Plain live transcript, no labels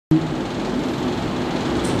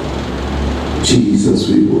Jesus,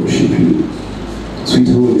 we worship you. Sweet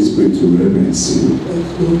Holy Spirit, we reverence you.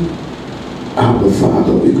 Abba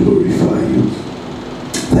Father, we glorify you.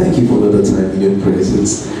 Thank you for another time in your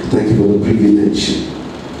presence. Thank you for the privilege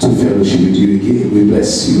to fellowship with you again. We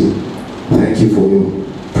bless you. Thank you for your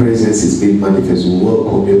presence is made manifest. We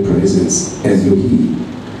welcome your presence as you're here.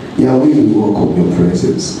 Yahweh, we welcome your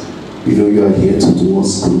presence. We know you are here to do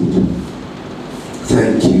us good.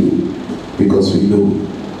 Thank you, because we know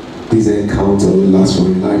this encounter will last for a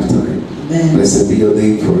lifetime. Amen. Blessed be your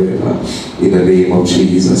name forever. In the name of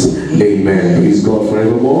Jesus. Amen. Praise God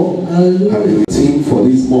forevermore. Hallelujah. Team for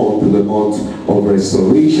this month, the month of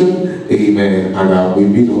restoration. Amen. And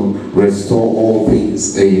we've been on Restore All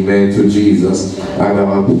Things. Amen to Jesus.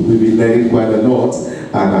 And we've been learning quite a lot.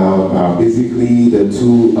 And basically the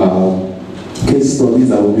two case studies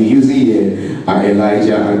that we'll be using here are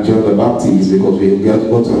Elijah and John the Baptist, because we got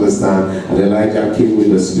to understand that Elijah came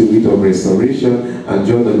with the spirit of restoration, and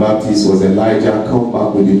John the Baptist was Elijah come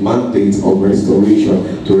back with the mandate of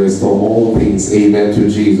restoration to restore all things. Amen to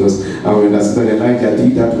Jesus. And we understand that Elijah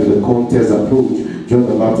did that with the contest approach. John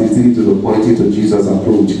the Baptist did it to the pointing to Jesus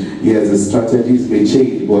approach. Yes, the strategies may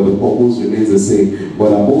change, but the purpose remains the same.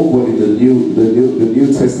 But above all, in the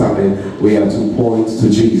New Testament, we are to point to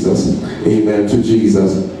Jesus. Amen to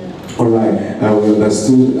Jesus. All right, and we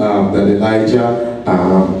understood that Elijah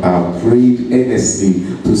prayed earnestly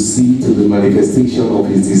to see to the manifestation of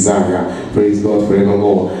his desire. Praise God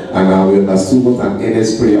forevermore. And we understood what an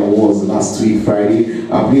earnest prayer was last week, Friday.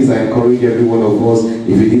 Please, I encourage every one of us, if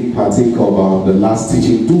you didn't partake of the last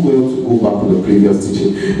teaching, do well to go back to the previous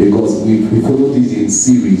teaching, because we follow this in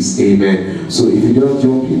series. Amen. So if you just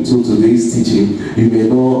jump into today's teaching, you may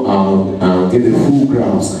not get a full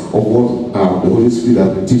grasp of what the Holy Spirit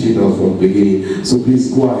has been teaching us from the beginning. So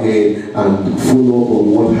please go ahead and follow up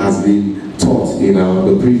on what has been taught in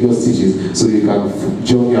the previous teachings, so you can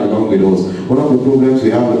journey along with us. One of the problems we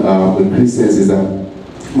have with Christians is that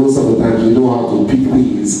most of the times we know how to pick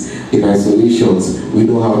things in isolations. We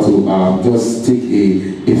know how to just take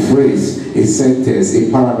a phrase, a sentence, a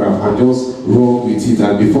paragraph, and just run with it,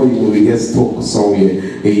 and before you know, we get stuck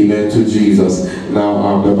somewhere. Amen to Jesus.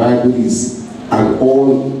 Now the Bible is an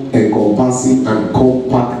all-encompassing and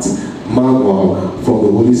compact manual from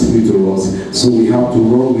the Holy Spirit to us, so we have to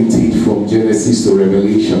run with it from Genesis to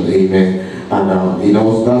Revelation. Amen. And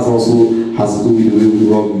that also has to do with the way we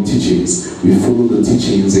run with teachings. We follow the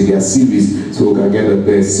teachings in their series so we can get the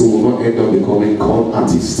best, so we'll not end up becoming con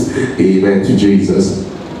artists. Amen to Jesus.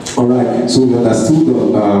 All right, so we understood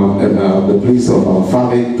the place of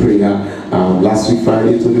fervent prayer last week,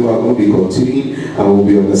 Friday. Today we are going to be continuing, and we'll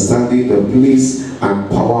be understanding the place and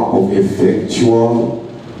power of effectual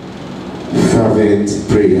fervent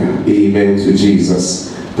prayer. Amen to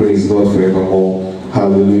Jesus. Praise God forevermore.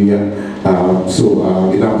 Hallelujah.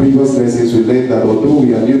 In our previous lessons, we learned that although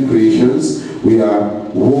we are new creations, we are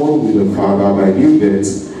one with the Father by new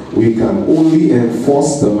birth. We can only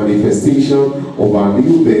enforce the manifestation of our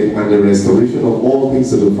new birth and the restoration of all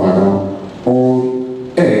things to the Father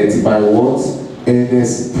on earth by what?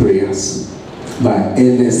 Earnest prayers. By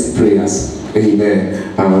earnest prayers. Amen.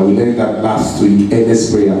 We learned that last week,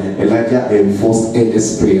 earnest prayer. Elijah enforced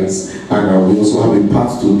earnest prayers, and we also have a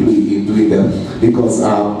part to play in doing that, because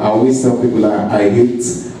I always tell people I hate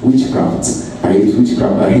witchcraft. I hate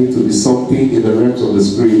witchcraft. I hate to be something in the realms of the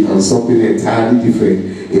spirit and something entirely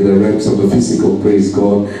different in the realms of the physical. Praise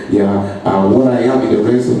God. Yeah. What I am in the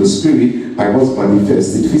realms of the spirit, I must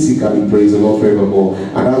manifest it physically. Praise the Lord forevermore.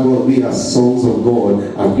 And that's what we as sons of God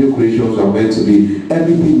and new creations are meant to be.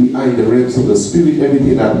 Everything we are in the realms of the spirit,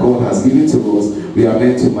 everything that God has given to us, we are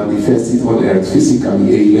meant to manifest it on earth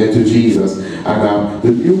physically. Amen to Jesus. And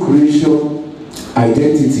the new creation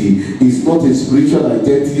identity is not a spiritual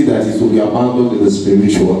identity that is to be abandoned in the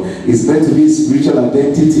spiritual. It's meant to be a spiritual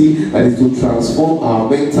identity that is to transform our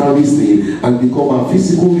mental reasoning and become our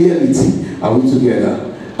physical reality. Are we together?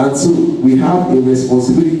 And so we have a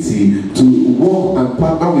responsibility to work and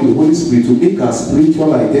partner with the Holy Spirit to make our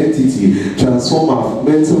spiritual identity transform our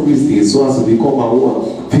mental reasoning so as to become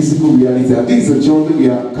our physical reality. And this is the journey we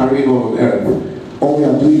are carrying on earth. All we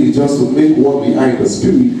are doing is just to make what we are in the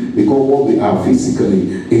spirit become what we are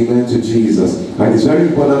physically. Amen to Jesus. And it's very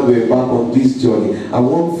important we embark on this journey. And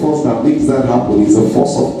one force that makes that happen is the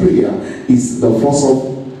force of prayer. It's the force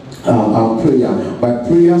of prayer. By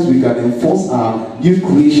prayers we can enforce our new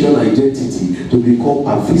creation identity to become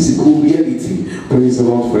a physical reality. Praise the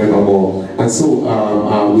Lord forevermore. And so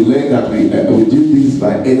we learned that we do this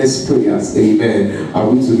by earnest prayers. Amen. Are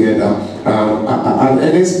we together? An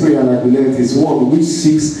earnest prayer, like we learned, is one which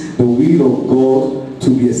seeks the will of God to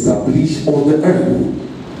be established on the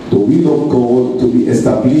earth. The will of God to be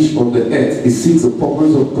established on the earth. It seeks the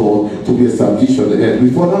purpose of God to be established on the earth. We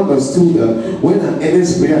further understood that when an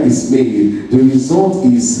earnest prayer is made, the result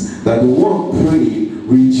is that the one praying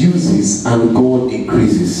reduces and God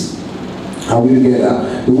increases. Are we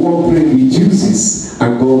together? The one praying reduces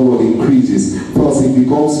and God increases. Thus it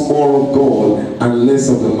becomes more of God and less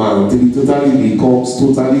of the man, till it totally becomes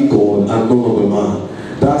totally God and none of the man.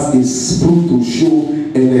 That is proof to show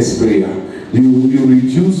earnest prayer. We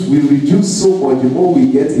reduce so much the more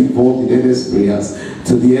we get involved in earnest prayers,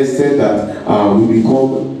 to the extent that we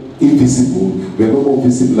become invisible. We are no more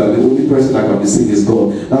visible, and the only person that can be seen is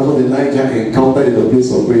God. That's what Elijah encountered in the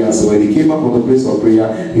place of prayer. So when he came up from the place of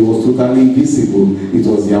prayer, he was totally visible. It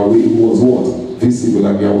was Yahweh who was what? Visible,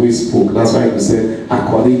 and Yahweh spoke. That's why he said,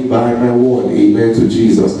 according by my word, amen to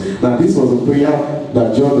Jesus. Now this was a prayer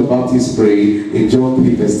that John the Baptist prayed in John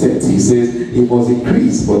 3 verse 30. He says, he must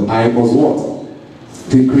increase, but I must what?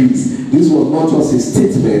 Decrease. This was not just a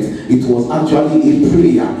statement, it was actually a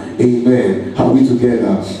prayer. Amen. Are we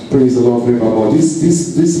together? Praise the Lord forevermore.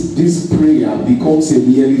 This prayer becomes a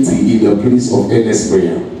reality in the place of earnest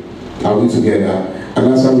prayer. Are we together? And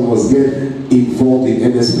that's why we must get involved in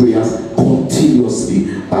earnest prayers continuously.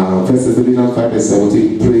 1 Thessalonians 5 verse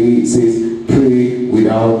 17 pray, says, pray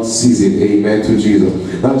without ceasing. Amen to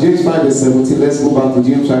Jesus. Now James 5 verse 17, let's go back to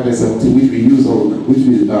James 5 verse 17, which we used on,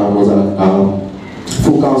 was a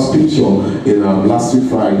focal scripture in last week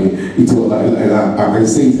Friday. It was I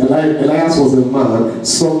say Elias was a man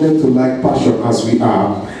subject to like passion as we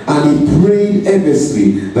are, and he prayed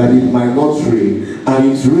earnestly that it might not rain,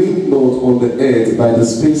 and it rained not on the earth by the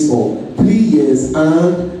space of 3 years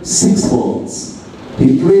and 6 months.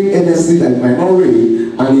 He prayed earnestly that it might not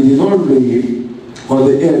rain, and it did not rain on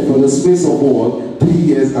the earth for the space of what? 3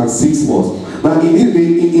 years and 6 months. Now,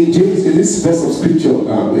 in James, in this verse of scripture,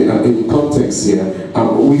 in context here,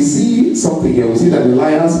 we see something here. We see that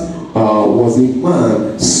Elias was a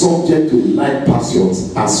man subject to like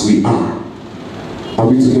passions as we are. Are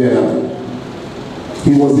we together?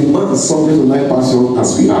 He was a man subject to like passions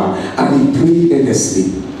as we are, and he prayed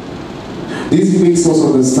earnestly. This makes us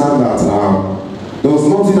understand that there was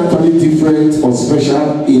nothing actually different or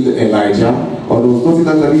special in Elijah, or there was nothing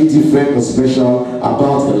actually different or special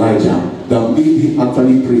about Elijah that made him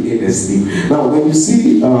actually pray earnestly. Now, when you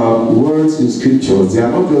see words in scriptures, they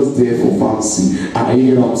are not just there for fancy.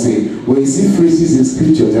 You hear what I'm saying? When you see phrases in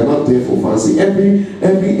scripture, they are not there for fancy. Every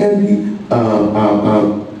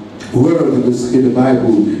word in the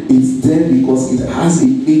Bible is there because it has a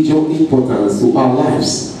major importance to our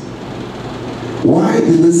lives. Why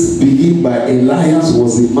did this begin by Elias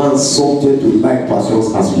was a man subject to like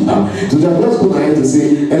passions as we are? So they are just going ahead to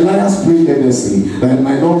say, Elias prayed earnestly that it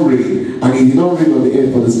might not rain, and it did not rain on the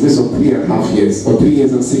earth for the space of 3.5 years, or 3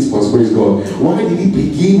 years and 6 months, praise God. Why did it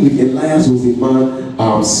begin with Elias was a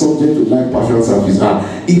man subject to like passions as we are?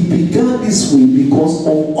 It began this way because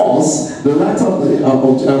of us. The writer of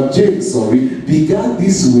James, began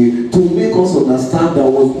this way to make us understand there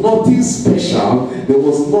was nothing special, there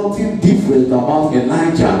was nothing different about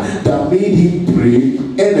Elijah that made him pray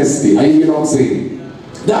earnestly. Are you hearing what I'm saying?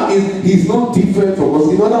 That means he's not different from us.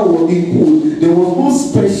 In other words, there was no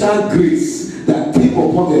special grace that came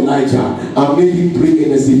upon Elijah and made him pray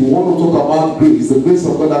earnestly. If we want to talk about grace, the grace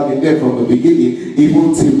of God has been there from the beginning,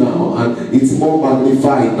 even till now, and it's more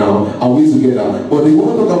magnified now. Are we together? But if we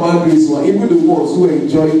want to talk about grace, well, even the ones who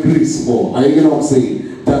enjoy grace more, are you hearing what I'm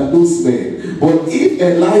saying? Than those men. But if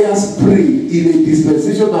Elias prayed in a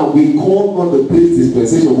dispensation that we call not the grace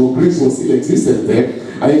dispensation, but grace was still existent there,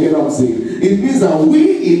 are you getting what I'm saying? It means that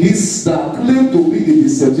we in this that claim to be the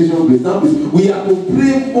dispensation of grace, that means we have to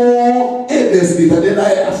pray more earnestly than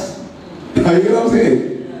Elias. Are you getting what I'm saying?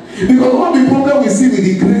 Because one of the problem we see with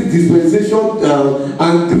the grace dispensation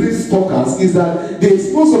and grace talkers is that they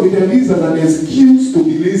expose of it is an excuse to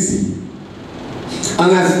be lazy,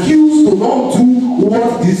 an excuse to not do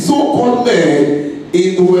what the so-called men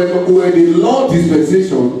in when the Lord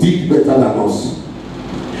dispensation did better than us.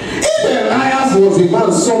 If Elias was a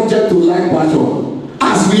man subject to like passion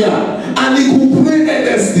as we are, and he could pray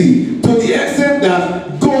earnestly to the extent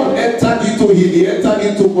that God entered into him, he entered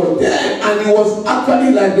into God then, and he was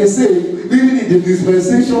actually, like they say, living in the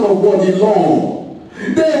dispensation of what? The law.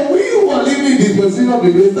 Then we who are living in the dispensation of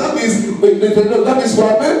the grace, that means we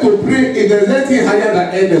are meant to pray. If there's anything higher than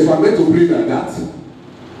endless, we are meant to pray like that.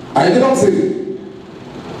 I did not say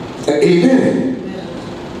amen.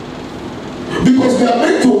 Because we are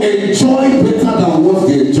meant to enjoy better than what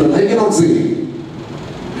they enjoy. I cannot say.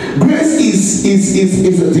 Grace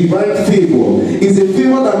is a divine favor. It's a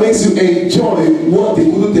favor that makes you enjoy what they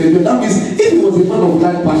couldn't enjoy. That means if he was a man of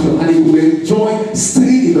like passion and he would enjoy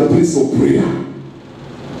staying in the place of prayer.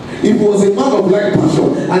 If he was a man of like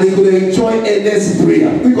passion and he could enjoy earnest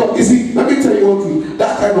prayer, because you see, let me tell you one thing,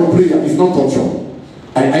 that kind of prayer is not torture.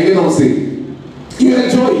 I get what I'm saying. You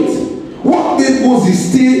enjoy it. What made Moses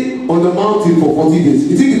stay on the mountain for 40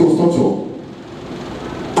 days? You think it was torture?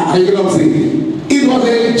 I get what I'm saying. It was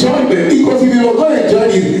an enjoyment, because if he was not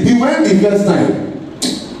enjoying it, he went the first time.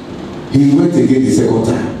 He went again the second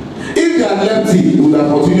time. If they had left him, he would have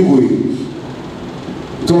continued going.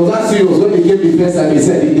 It was that serious when he came the first time. He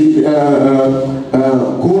said,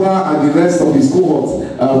 Korah and the rest of his cohorts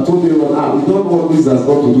told him, we don't know what Moses has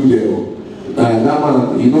got to do there. That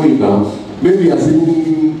man, you know him now. Maybe he has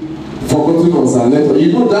even forgotten us and left.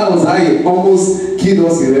 You know that was how he almost killed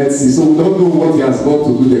us in Red Sea. So we don't know what he has got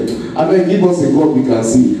to do there. I mean, give us a God we can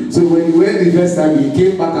see. So when he went the first time, he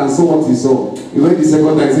came back and saw what he saw. He went the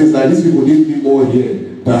second time, he says that these people need me more here.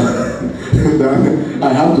 That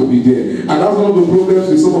I have to be there. And that's one of the problems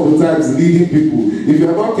with some of the times leading people. If you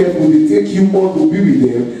are not careful, they take you more to be with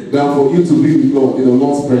them than for you to be with Lord in the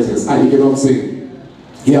Lord's presence. And you get what I'm saying?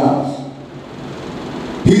 Yeah.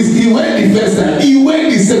 He went the first time, he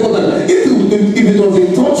went the second time. If it was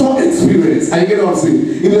a torture experience, I get what I'm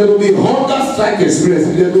saying. If there will be a hunger strike experience,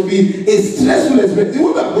 if there will be a stressful experience, he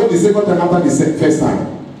would have gone the second time after the first time.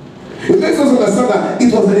 It makes us understand that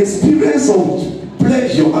it was an experience of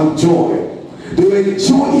pleasure and joy. They were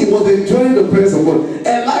enjoying, he was enjoying the presence of God.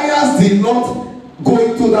 Elias did not go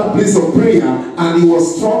into that place of prayer and he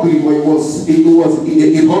was struggling, or he was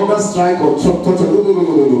in hunger strike or torture.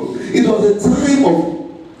 No. It was a time of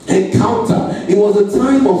encounter. It was a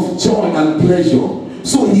time of joy and pleasure.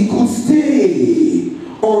 So he could stay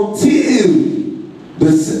until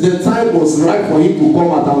the time was right for him to come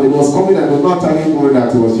out, and when it was coming, I was not telling him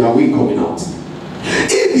that it was Yahweh coming out.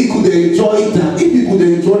 If he could enjoy that, if he could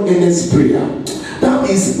enjoy earnest prayer, that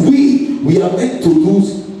means we are meant to do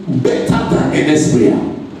better than earnest prayer.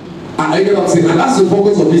 And I get what I'm saying, and that's the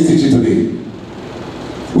focus of this teaching today.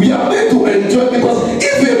 We are meant to enjoy, because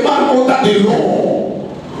if a man under the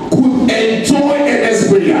law could enjoy earnest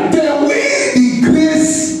prayer, then we, the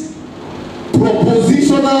grace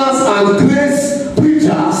propositioners and grace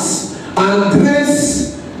preachers and grace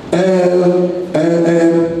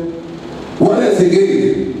what else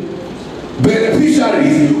again?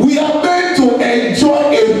 Beneficiaries, we are meant to enjoy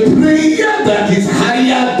a prayer that is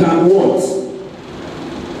higher than what?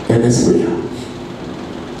 Earnest prayer.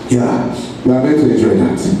 Yeah, we are meant to enjoy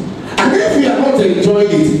that. And if we are not enjoying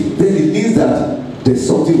it, then it means that there's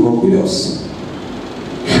something wrong with us.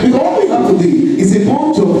 Because what we have today is a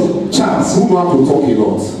bunch of chaps who know how to talk a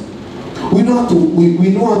lot. We know how to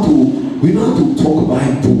talk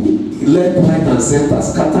Bible, left, right, and center,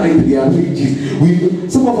 scattering their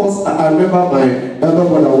pages. Some of us, I remember my elder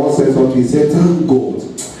brother once said something. He said, "Thank God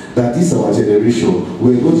that this our generation,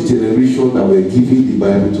 we're not the generation that we're giving the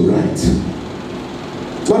Bible to write."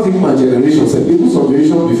 Not even my generation, said people some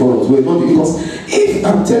generation before us were not, because if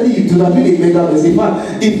I'm telling you, to have been a mega mess, in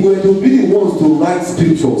fact, if we were to be the ones to write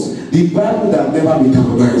scriptures, the Bible would have never been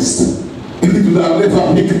canonized. It would have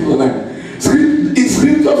never been canonized.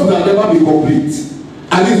 Scriptures would have never been complete.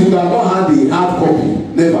 At least we would have not had a hard copy.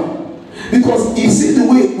 Never. Because you see the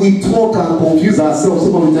way we talk and confuse ourselves,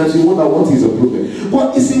 some of the times you wonder what is the problem.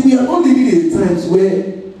 But you see, we are not living in times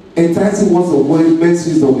where enticing words of men's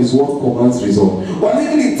wisdom is what commands result. We are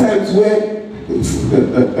living in times where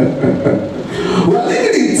we are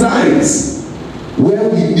living in times where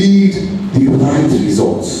we need the right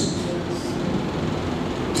results.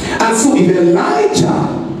 And so if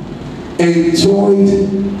Elijah enjoyed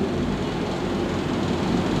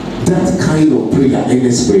that kind of prayer,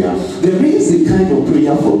 earnest prayer, there is a kind of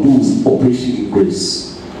prayer for those operating in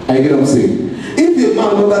grace. I get what I'm saying? If the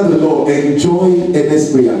man under the law enjoyed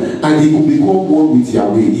earnest prayer and he could become one with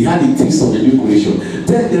Yahweh, he had a taste of the new creation,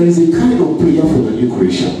 then there is a kind of prayer for the new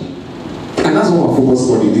creation. And that's what we're focused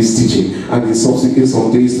on in this teaching and in subsequent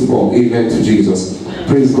some days to come. Amen to Jesus.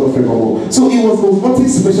 Praise God forevermore. So it was nothing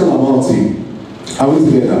special about him. Are we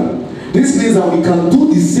together? This means that we can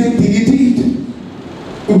do the same thing he did.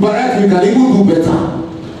 But we can even do better.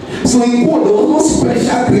 So in quote, there was no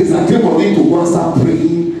special grace that came on him to go and start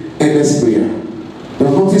praying earnest prayer. There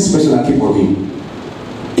was nothing special that came on him.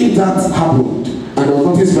 If that happened and there was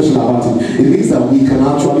nothing special about it, it means that we can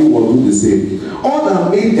actually do the same. All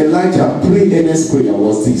that made Elijah pray earnest prayer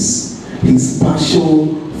was this: his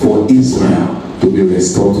passion for Israel to be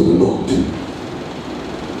restored to the Lord.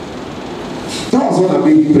 That was what that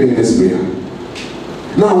made him pray earnest prayer.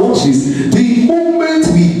 Now watch this. The moment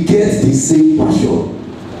we get the same passion,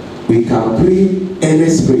 we can pray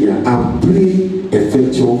earnest prayer and pray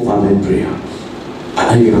effectual fervent prayer.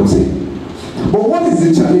 Are you know what I'm saying? But what is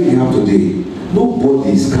the challenge we have today?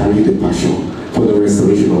 Nobody is carrying the passion for the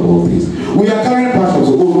restoration of all things. We are carrying passions.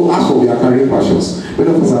 Oh no, as for we are carrying passions. Many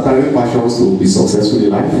of us are carrying passions to be successful in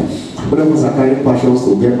life. Many of us are carrying passions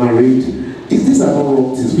to get married. If these are not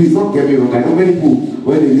wrong things, please don't get me wrong. I know many people,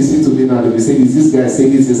 when they listen to me now, they'll be saying, is this guy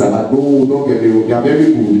saying these things about? No, don't get me wrong. They are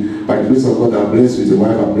very good. By the grace of God, I'm blessed with a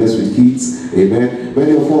wife, I'm blessed with kids. Amen.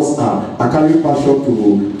 Many of us are carrying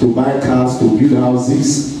passion to buy cars, to build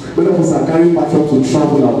houses. Many of us are carrying passion to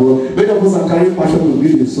travel abroad. Many of us are carrying passion to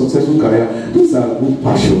build a successful career. Those are good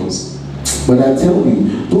passions. But I tell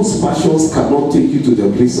you, those passions cannot take you to the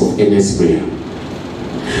place of earnest prayer.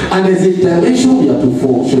 And there's a dimension we are to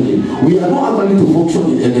function in. We are not actually to function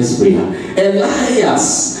in earnest prayer.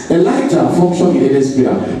 Elijah functioned in earnest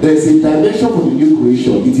prayer. There's a dimension for the new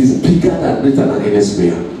creation. It is bigger than greater than earnest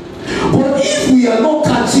prayer. But if we are not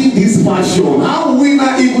catching this passion, how will we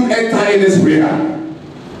not even enter earnest prayer?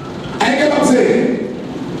 I get what I'm saying.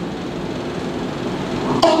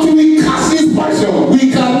 Until we catch this passion,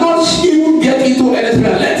 we cannot even get into earnest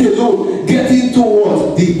prayer, let alone get into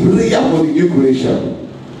what? The prayer for the new creation.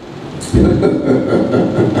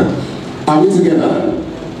 Are we together?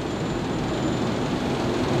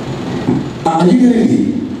 Are you getting me?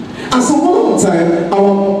 And so all of the time,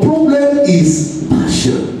 our problem is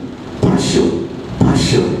passion.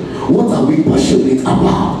 What are we passionate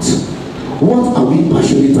about? What are we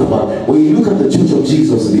passionate about? When you look at the Church of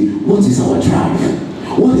Jesus today, what is our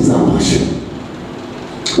drive? What is our passion?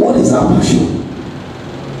 What is our passion?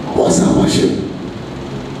 What's our passion?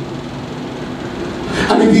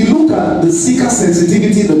 And if you look at the seeker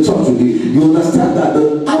sensitivity in the church today, you understand that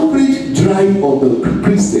the average drive of the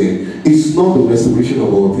Christian is not the restoration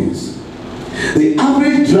of all things. The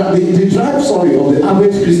average drive, the drive of the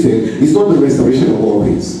average Christian is not the restoration of all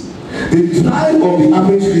things. The drive of the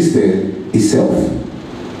average Christian is self.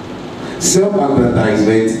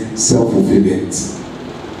 Self-aggrandizement, self-fulfillment.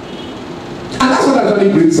 And that's what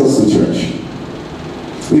actually brings us to church.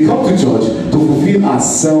 We come to church to fulfill our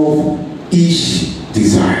selfish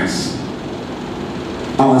desires,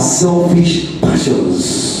 our selfish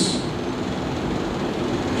passions.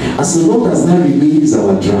 As long as that remains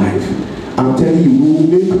our drive, I'm telling you, we will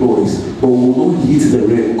make noise, but we will not hit the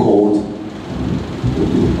realm called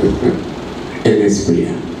earnest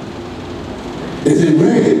prayer. There's a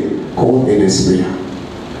realm called earnest prayer.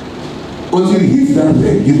 Once you hit that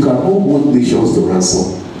realm, you cannot hold nations to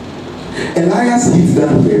ransom. Elias hit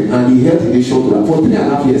that realm and he held the nation to ransom for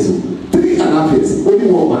 3.5 years. 3.5 years, only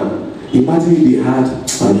one man. Imagine if they had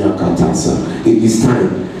Katasa in this time,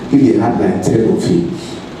 if they had like 10 of him.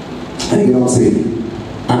 And you know what I'm saying?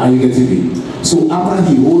 Are you getting me? So after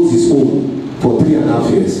he holds his own for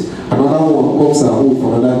 3.5 years, another one comes and holds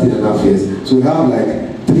for another 3.5 years. So we have like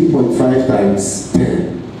 3.5 times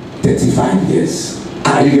 10, 35 years.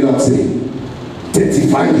 Are you getting what I'm saying?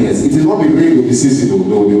 35 years. It is not the rain of the season.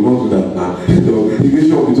 No, they will not do that now. The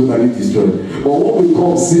nation will be totally destroyed. But when we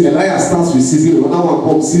come see, Elias starts with season, another one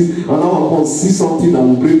comes see something that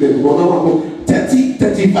will bring them. Another one comes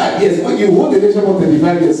 35 years. When you hold the nation for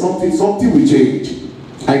 35 years, something will change.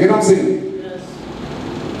 I get what I'm saying? Yes.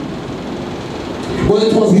 But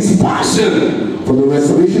it was his passion for the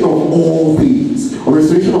restoration of all things, or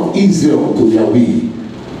restoration of Israel to their way,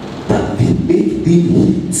 that they made him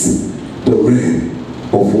hit the realm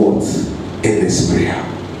of what? Earnest prayer.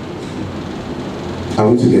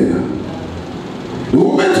 Are we together? The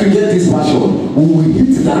moment we get this passion, we will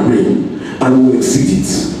hit that realm and we will exceed it.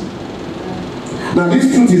 Now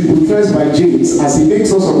this truth is buttressed by James as he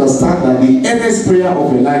makes us understand that the earnest prayer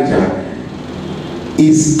of Elijah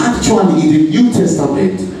is actually in the New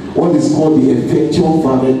Testament what is called the effectual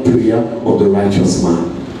fervent prayer of the righteous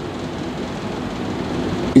man.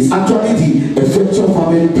 It's actually the effectual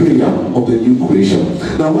fervent prayer of the new creation.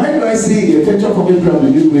 Now why do I say the effectual fervent prayer of the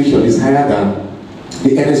new creation is higher than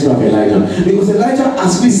the earnest prayer of Elijah? Because Elijah,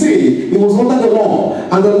 as we say, he was under the law,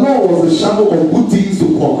 and the law was a shadow of good things to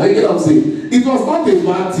come. I get what I'm saying? It was not a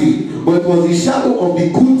bad thing, but it was the shadow of the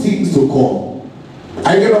good things to come.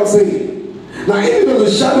 I get what I'm saying? Now, if it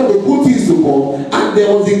was a shadow of the good things to come, and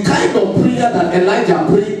there was a kind of prayer that Elijah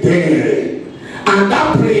prayed there, and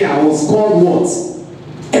that prayer was called what?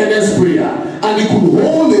 Earnest prayer, and he could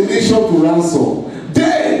hold a nation to ransom.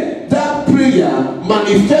 Then that prayer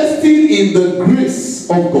manifesting in the grace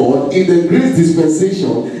of God, in the grace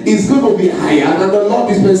dispensation, is going to be higher than the law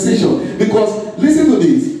dispensation. Because listen to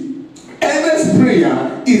this, earnest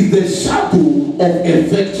prayer is the shadow of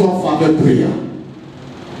effectual fervent prayer.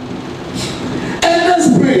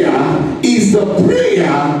 Earnest prayer is the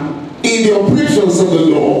prayer in the operations of the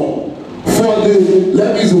law. for the,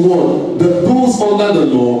 let me use the word, those under the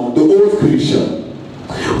law, the old creation.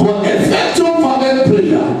 But effectual fervent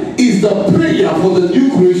prayer is the prayer for the new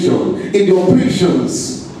creation in the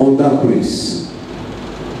operations under grace.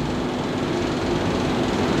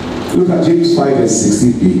 Look at James 5 verse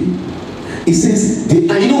 16b. It says,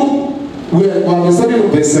 we are studying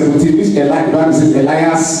verse 17, which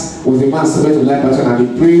Elias was a man subject to life passion, and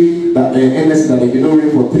he prayed that earnestly that there be no rain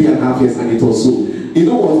for 3.5 years, and it was so. You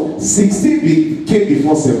know what? 16b came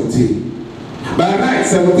before 17. By right,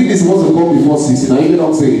 17 is supposed to come before 16. I even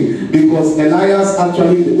not saying, because Elias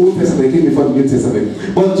actually, the Old Testament came before the New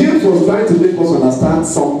Testament. But James was trying to make us understand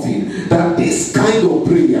something, that this kind of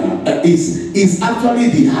prayer is actually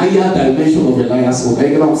the higher dimension of Elias.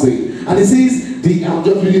 Okay, you know what I'm saying? And it says, I'm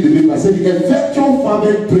just reading the Bible. I said, the effectual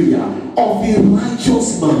fervent prayer of a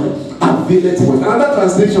righteous man availeth much. Another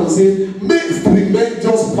translation says, makes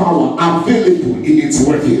tremendous power available in its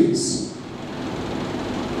workings.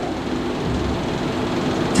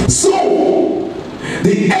 So,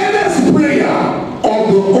 the earnest prayer of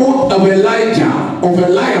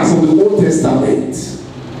Elias of the Old Testament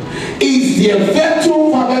is the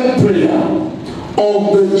effectual fervent prayer of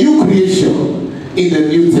the new creation in the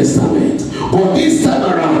New Testament. But this time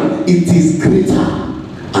around, it is greater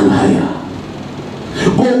and higher.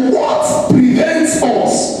 But what prevents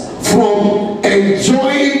us from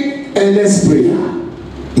enjoying earnest prayer?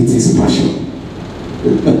 It is passion.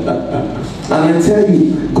 And I tell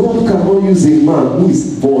you, God cannot use a man who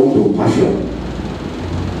is void of passion.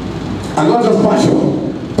 And not just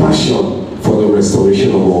passion for the restoration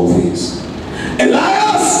of all things.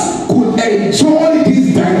 Elias could enjoy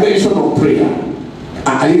this dimension of prayer.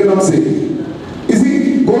 Are you going to say? You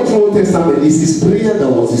see, God through Old Testament is his prayer that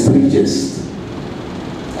was his strangest.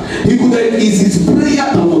 Is his prayer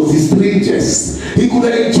that was his strangest. He could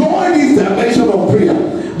enjoy this dimension of prayer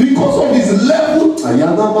because of his level of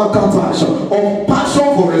passion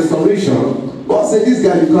for restoration. God said, this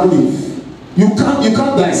guy, you can't live. You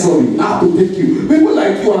can't die, sorry. I have to take you. People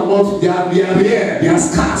like you are not, they are rare, they are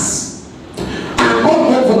scarce. And God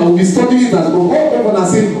went for, we studying it as well. God went for and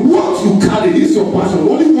said, what you carry, this is your passion.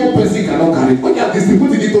 Only one person cannot carry it. When you are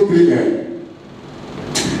distributing it to 3 men,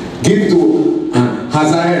 give to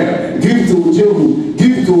Hazael, give to Jehu,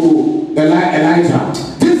 give to Elijah.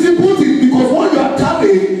 Distribute it, because what you are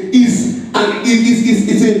carrying is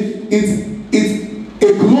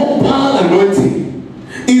a global anointing.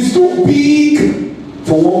 It's too big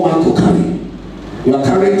for one man to carry. You are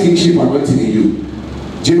carrying kingship anointing in you.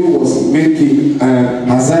 Jehu was made king,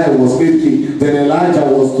 Hazael was made king. Then Elisha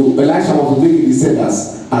was to take his head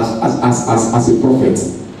as a prophet.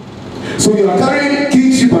 So you are carrying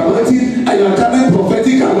kingship anointing and you are carrying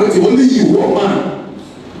prophetic anointing. Only you, one man.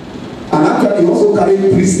 And actually, he also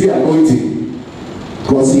carried priestly anointing.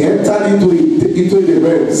 Because he entered into the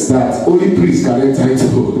realms that only priests can enter into.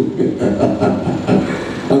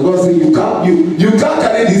 And God said, you can't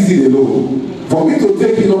carry this thing alone. For me to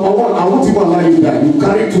take you, number one, I won't even allow you that. You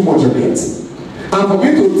carry too much of it. And for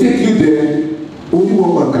me to take you there, only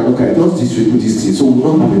one man cannot carry. Just distribute this thing, so we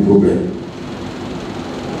will not have a problem.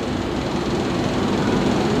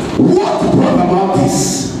 What brought about this?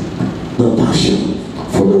 The passion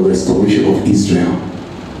for the restoration of Israel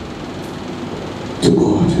to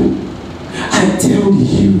God. I tell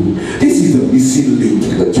you, this is the missing link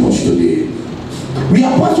in the church today. We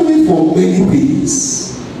are passionate for many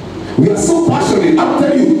things. We are so passionate. I'll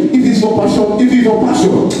tell you, if it's for passion,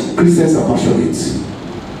 Christians are passionate.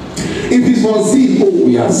 If it's for zeal, oh,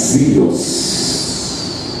 we are serious.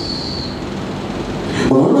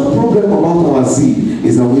 But another problem about our zeal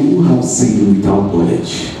is that we don't have zeal without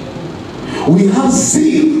knowledge. We have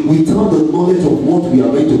zeal without the knowledge of what we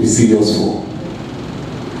are meant to be serious for.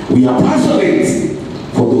 We are passionate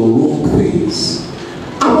for the wrong things.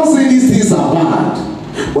 I'm not saying these things are bad,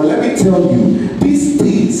 but let me tell you, these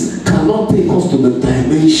things cannot take us to the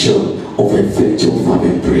dimension of effectual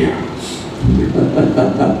fervent prayer.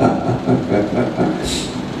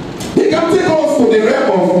 They can take us to the realm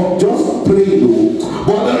of just praying,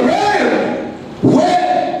 but the realm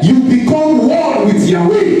where you become one with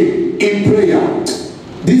Yahweh in prayer,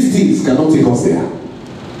 these things cannot take us there.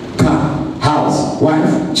 Car, house,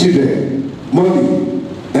 wife, children, money,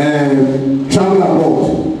 travel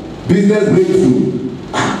abroad, business breakthrough.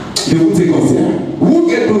 They won't take us there. We won't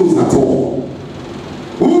get close at all.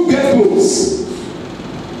 We won't get close.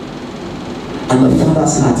 And the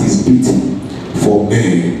Father's heart is beating for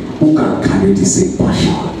men who can carry the same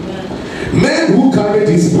passion. Men who carry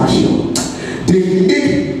this passion, they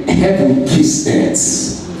make heaven kiss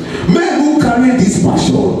earth. Men who carry this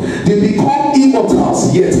passion, they become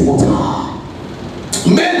immortals yet mortal.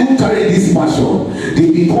 Men who carry this passion, they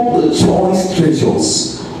become the choice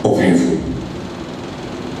treasures of heaven.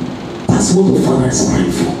 That's what the Father is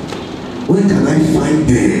crying for. Where can I find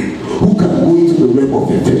them who can go into the realm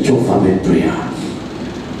of effectual fervent prayer?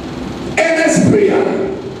 Earnest prayer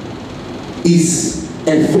is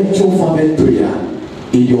effectual fervent prayer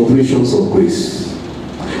in the operations of grace,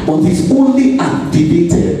 but it's only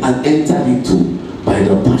activated and entered into by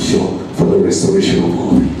the passion for the restoration of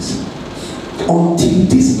all things. Until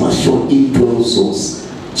this passion indwells us,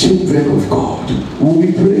 children of God, we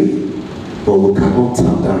will pray, but we cannot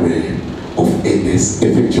tap the realm of earnest,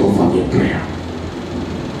 effectual fervent prayer.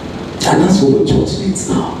 And that's what the church needs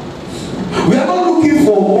now. We are not looking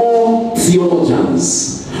for more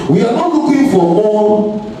theologians. We are not looking for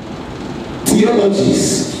more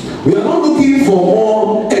theologies. We are not looking for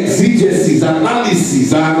more exegesis,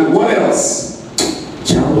 analysis, and what else?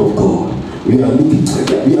 Child of God, we are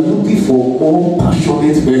looking for more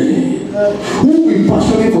passionate men who will be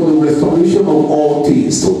passionate for the restoration of all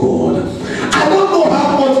things to God. I don't know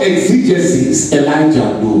how much exegesis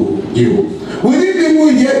Elijah knew. We didn't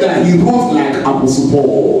even hear that he wrote like Apostle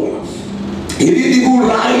Paul. He didn't even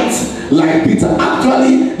write like Peter.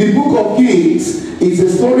 Actually, the book of Kings is a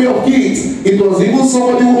story of kings. It was even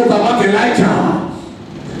somebody who wrote about Elijah.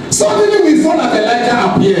 Suddenly we saw that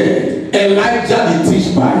Elijah appeared. Elijah the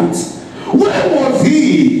Tishbite. Where was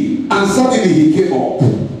he? And suddenly he came up.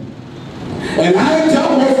 Elijah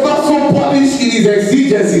was not so polished in his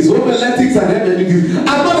exegesis, homiletics and hermeneutics.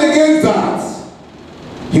 I'm not against that.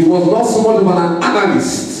 He was not so much of an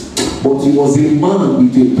analyst, but he was a man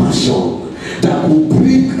with a passion that could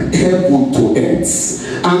bring heaven to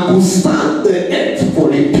earth and could stand the earth for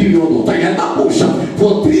a period of time.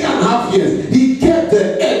 For 3.5 years, he kept the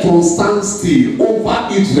earth on standstill over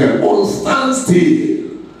Israel, on standstill.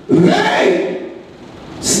 Rain,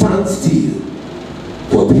 standstill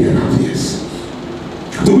for 3.5 years.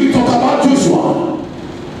 Do we talk about Joshua?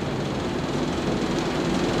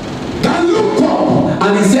 Then looked up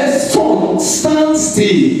and he says, son, stand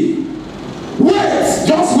still. Wait,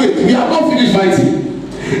 just wait. We have not finished fighting.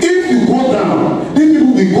 If you go down, these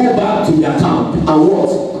people will go back to their camp and what?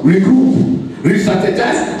 Regroup,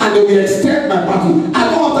 re-strategize, and they will extend my battle. I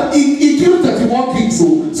don't want that. He killed 31 kings, so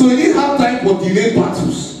he didn't have time for delayed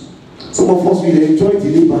battles. Some of us will enjoy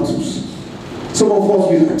delayed battles. Some of us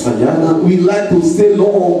we like to stay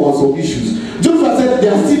long on some issues. Joshua said,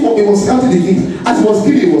 there are still more. He was counting the kings. As he was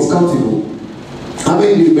killing, he was counting. How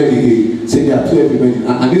many men again? Say there are 12 men,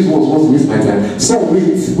 and this one wants to waste my time. So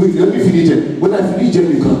wait, let me finish it. When I finish it,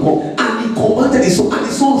 you can come. And he commanded his son, and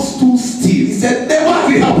his son stood still. He said, never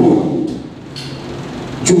will happen.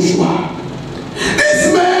 Joshua.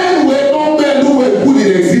 These men were not men who were good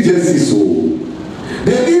in exegesis. So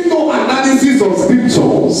they didn't know analysis of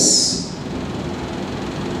scriptures.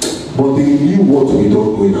 But they knew what we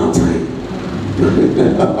don't know in our time.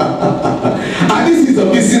 And this is a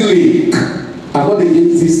missing link. I'm not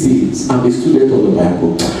against these things. I'm a student of the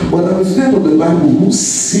Bible. But I'm a student of the Bible who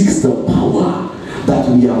seeks the power that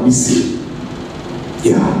we are missing.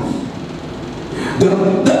 Yeah. The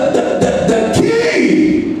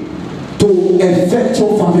key to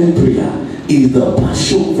effectual fervent prayer is the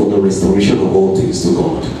passion for the restoration of all things to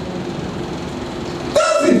God.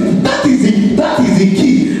 That is the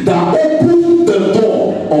key that opens the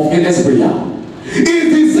door of earnest prayer.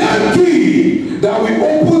 It's the same key that will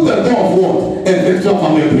open the door of what? Effectual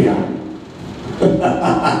fervent prayer.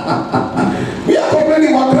 We are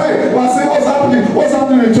complaining, we're crying, we're saying what's happening, what's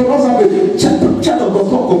happening in church, what's happening. Child of God,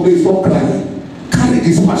 stop complaining, stop crying. Carry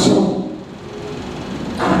this passion.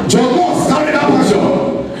 John Moss carried that passion.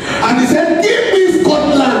 And he said, give me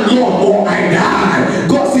Scotland, Lord, or I die.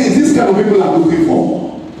 God says this kind of people are looking for.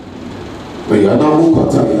 But you are now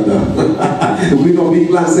the Queen of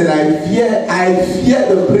England said, I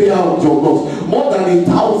fear the prayer of John Knox more than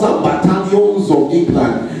 1,000 battalions of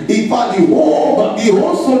England. In fact, the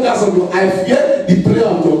whole soldiers of you, I fear the prayer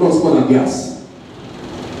of John Knox more than theirs.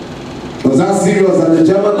 Was that serious? And the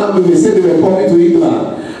German army, they said they were coming to England.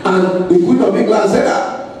 And the Queen of England said,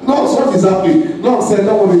 no, what is happening? No, said,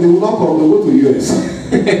 don't worry, they will not come, they will go to US.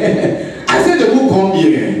 I said, they will come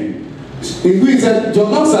here. The Queen said,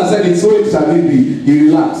 John Knox has said it, so it shall be. He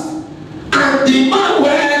relaxed. And the man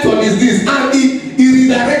went on his knees and he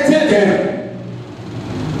redirected them.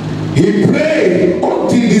 He prayed until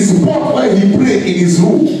the spot where he prayed in his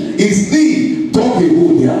room, his knee dug a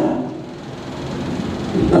hole there.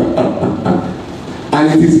 And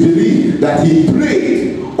it is believed that he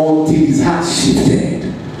prayed until his heart shifted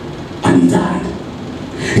and he died.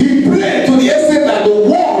 He prayed to the extent that the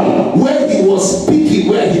wall where he was speaking,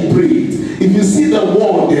 where he prayed, if you see the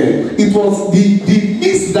wall there, it was the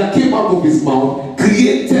words that came out of his mouth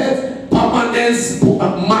created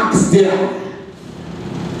permanent marks there.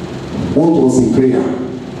 What was in prayer?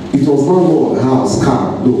 It was not Lord, house,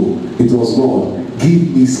 car. No, it was Lord,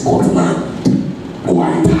 give me Scotland.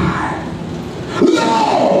 Why die?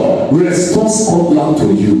 Lord, restore Scotland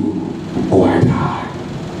to you. Why die?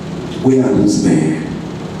 We are those men.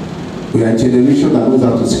 We are a generation that knows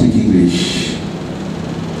how to speak English.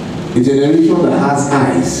 A generation that has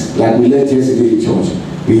eyes, like we learned yesterday in church.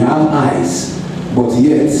 We have eyes, but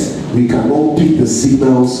yet we cannot pick the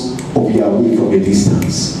signals of Yahweh from a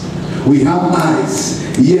distance. We have eyes,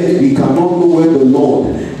 yet we cannot know when the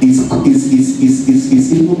Lord is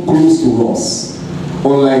even close to us.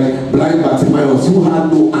 Unlike blind Bartimaeus, who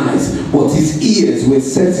had no eyes, but his ears were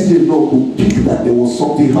sensitive enough to pick that there was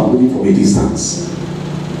something happening from a distance.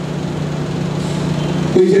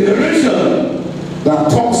 A generation that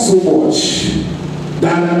talks so much,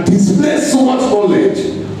 that displays so much knowledge,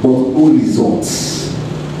 but no results.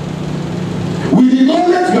 With the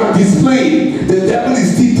knowledge you are displaying, the devil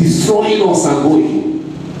is still destroying us and going.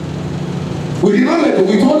 With the knowledge,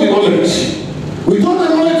 with all the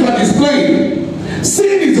knowledge you are displaying,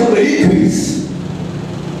 sin is on the increase.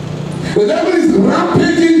 The devil is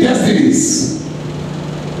rampaging destinies.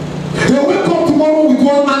 They'll wake up tomorrow with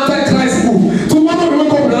one antichrist move. Tomorrow they'll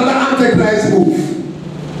wake up with another antichrist move.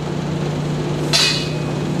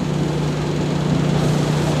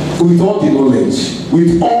 With all the knowledge,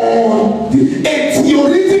 with all the a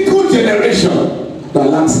theoretical generation that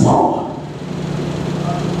lacks power.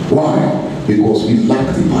 Why? Because we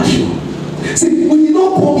lack the passion. See, we did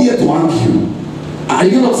not come here to argue. Are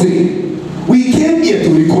you not saying? We came here to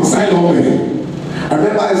reconcile all men. I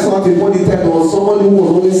remember I saw at one time there was someone who was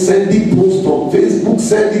always sending posts on Facebook,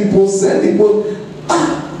 sending posts.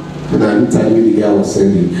 And I looked at the guy was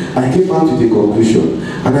sending. I came out to the conclusion.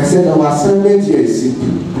 And I said, our assignment here is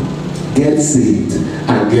simple. Get saved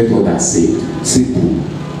and get others saved. Simple.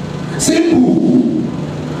 Simple.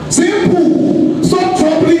 Simple. Stop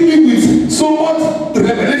troubling me with so much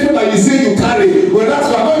revelation that you say you carry. Well, that's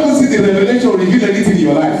why I don't even see the revelation reveal anything in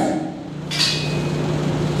your life.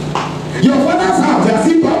 Your father's house, they are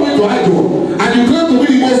still bowing to idol, and you claim to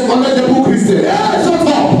be the most knowledgeable Christian. Yeah, shut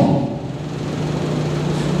up.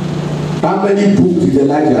 How many books did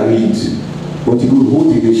Elijah read? But he could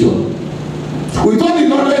hold the nation. With all the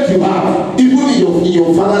knowledge you have, even in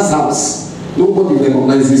your father's house, nobody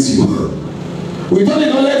recognizes you. With all the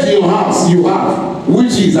knowledge in your house you have,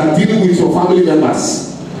 witches are dealing with your family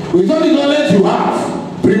members. With all the knowledge you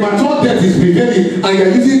have, premature death is prevailing, and you are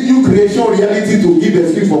using new creation reality to give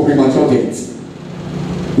excuse for premature death.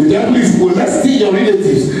 The devil is molesting your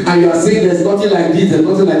relatives, and you are saying there's nothing like this, there's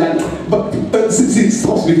nothing like that. But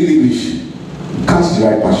stop speaking English. Catch the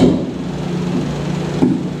right passion.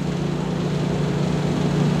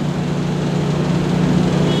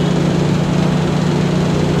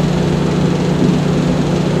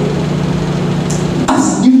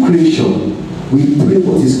 As new creation, we pray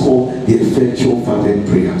what is called the effectual fervent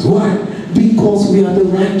prayers. Why? Because we are the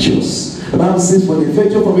righteous. The Bible says, for the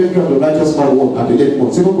effectual fervent prayer of the righteous man walk at the left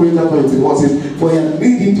one. 2 Corinthians 21 says, for he had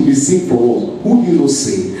made him to be sin for us, who you know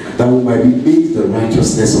say, that we might be made the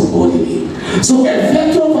righteousness of God in him. So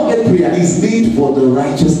effectual fervent prayer is made for the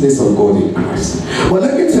righteousness of God in Christ. But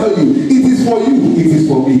let me tell you, it is for you, it is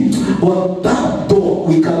for me. But that door,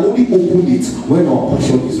 we can only open it when our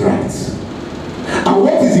passion is right. And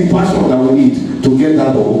what is the passion that we need to get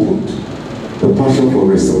that door opened? The passion for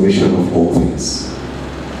restoration of all things.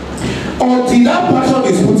 Until that passion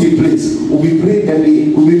is put in place, we'll be praying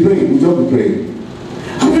we'll just be praying.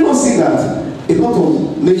 Have you not seen that? A lot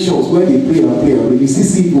of nations, where they pray and pray and pray, you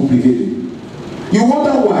see people prevailing. You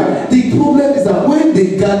wonder why. The problem is that when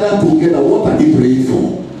they gather together, what are they praying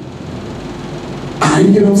for?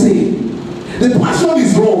 You get what I'm saying? The passion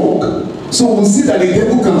is wrong. So we'll see that the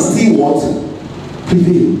devil can still what?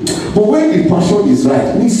 Prevail. But when the passion is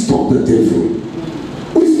right, we stop the devil.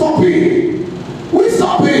 We stop it. We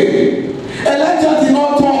stop it. Elijah did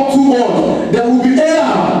not talk too much. There will be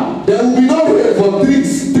air. There will be no rain for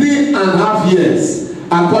 3.5 years.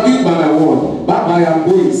 According by my word. Bye bye, I'm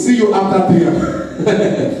going. See you after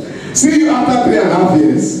 3. See you after 3.5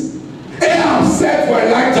 years. Ahab said for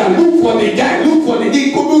Elijah, look for the guy, look for the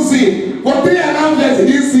he couldn't see. For 3.5 years he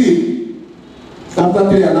didn't see. After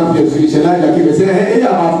 3.5 years, finish, Elijah came and said, hey,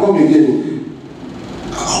 Ahab, I've come again.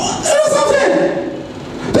 There's something.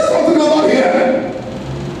 There's something about here.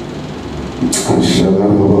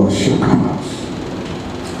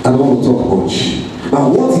 I don't want to talk much. Now,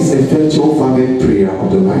 what is effectual fervent prayer of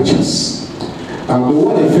the righteous? And the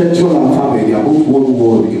word effectual and fervent, they are both one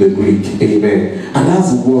word in the Greek. Amen. And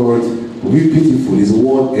that's the word real beautiful is the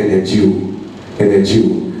word energy. Energy.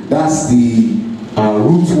 That's the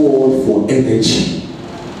root word for energy.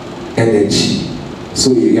 Energy.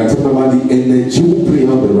 So you are talking about the energy prayer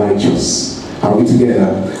of the righteous. Are we together?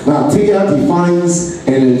 Now, Thea defines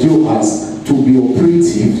energy as to be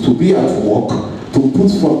operative, to be at work, to put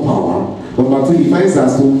forth power. Number 2 defines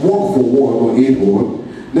as to work for one or aid one.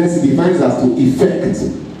 Next, he defines as to effect.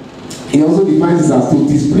 He also defines it as to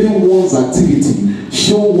display one's activity,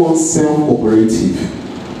 show oneself operative.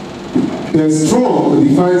 The Strong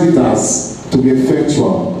defines it as to be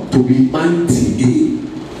effectual, to be mighty,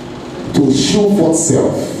 to show forth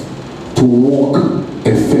self, to walk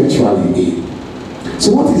effectually in.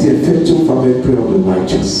 So what is the effectual fervent prayer of the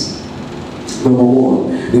righteous? Number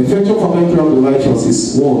 1, the effectual fervent prayer of the righteous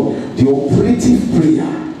is 1, the operative prayer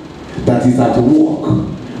that is at work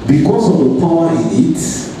because of the power in it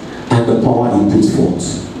and the power it puts forth.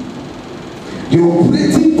 The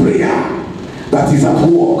operative prayer that is at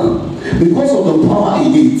work because of the power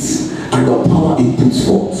in it and the power it puts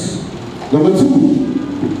forth. Number 2,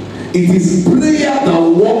 it is prayer that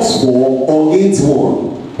works for or aids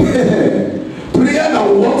one. Prayer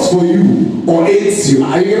that works for you or aids you.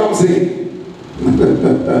 Are you getting what I'm saying?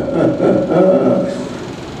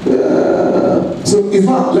 So it's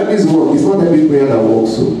not, let me say, it's not every prayer that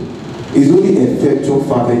works so. It's only effectual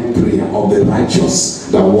fervent prayer of the righteous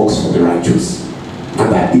that works for the righteous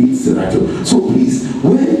and that aids the righteous. So please,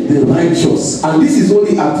 when the righteous, and this is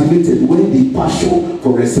only activated when the passion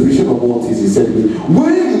for restoration of all things is said,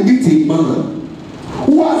 when you meet a man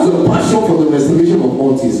who has a passion for the restoration of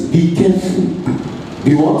all things, be careful.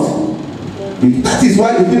 Be what? That is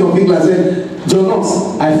why the King of England said, John Knox,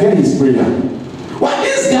 I fear his prayer. Well,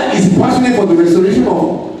 this guy is passionate for the restoration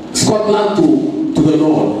of Scotland to the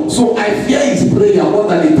Lord. So I fear his prayer more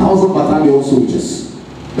than 1,000 battalion soldiers.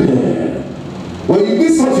 When you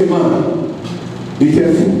meet such a man, be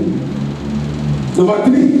careful. Number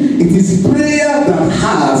 3, it is prayer that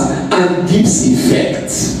has and gives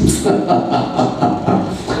effect.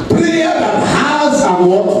 Prayer that has and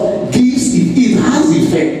what? Gives it has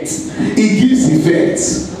effect. It gives effect.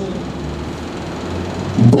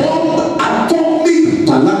 Bomb atomic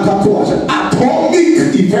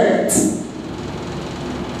effect.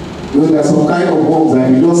 You know, there's some kind of bombs that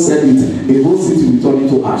you just set it, a whole city will turn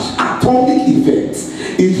into ash. Atomic effect.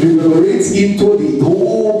 It reverberates into the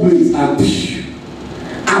whole place and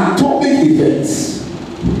atomic effects.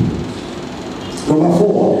 Number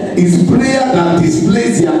 4 is prayer that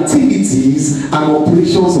displays the activities and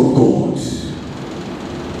operations of God.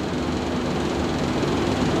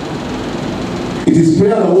 It is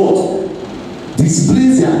prayer that what?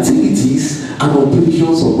 Displays the activities and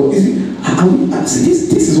operations of God.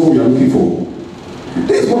 This is what we are looking for.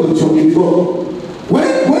 This is what the church is for.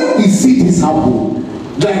 When we see this happen,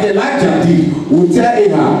 like Elijah did, we'll tell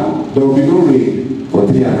Ahab there will be no rain for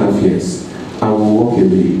 3.5 years, and we'll walk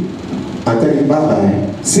away and tell him bye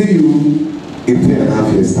bye. See you in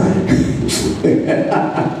 3.5 years time.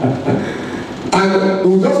 And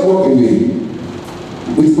we'll just walk away.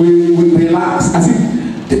 We relax. As if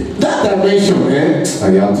that dimension,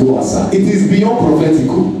 it is beyond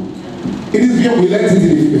prophetical. It is beyond, we learned it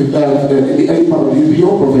in the early part of it, is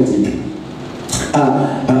beyond prophetic. I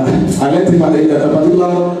learned him a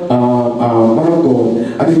particular man of God,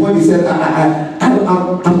 at the point he said,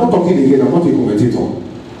 I'm not talking again, I'm not a commentator.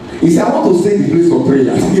 He said, I want to stay in the place of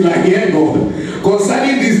prayer. He's like, yeah, God,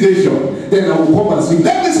 concerning this nation, then I will come and speak.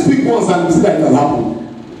 Let me speak once and see that it will happen.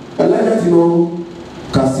 And let that,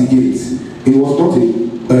 castigate. He was not a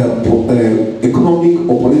economic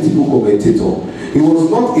or political commentator. He was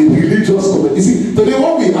not a religious commentator. You see, today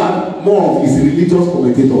what we have more of is religious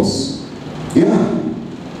commentators. Yeah.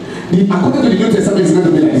 According to the New Testament, it's going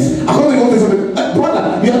to be like this. According to the Old Testament, brother,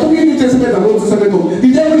 you are talking New Testament and Old Testament.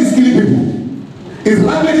 The devil is killing people. He's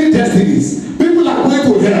ravaging destinies. People are going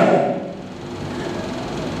to hell.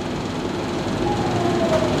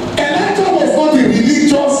 Elijah was not a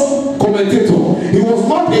religious commentator. He was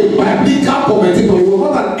not a biblical commentator. He was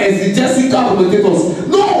not an exegetical commentator.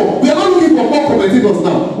 No, we are not looking for more commentators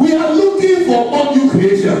now. We are looking for more new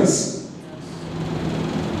creations.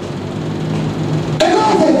 A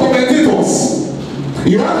lot of commentators.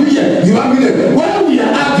 You argue here, you argue there. While we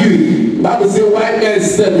are arguing, the Bible says, why men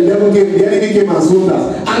said the enemy came and sold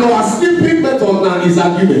us. And our sleeping method now is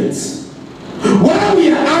arguments. While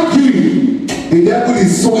we are arguing, the devil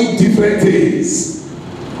is sowing different things.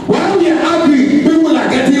 While we are arguing, people are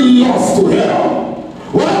getting lost to hell.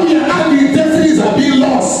 While we are arguing, destinies are being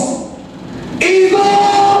lost.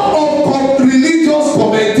 Enough of religious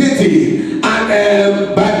commentating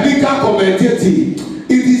and biblical commentating.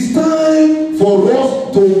 It is time for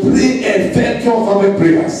us to pray effectual fervent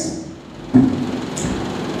prayers.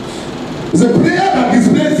 It's a prayer that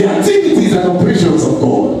displays the activities and operations of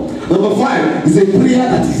God. Number 5 is a prayer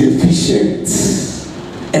that is efficient.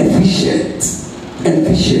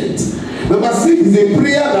 Number 6 is a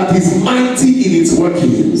prayer that is mighty in its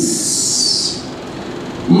workings.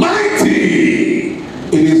 Mighty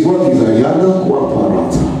in its workings.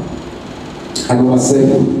 And number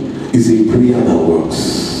 7 is a prayer that works.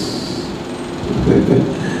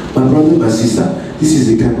 My brother, my sister, this is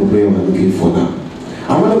the kind of prayer we're looking for now.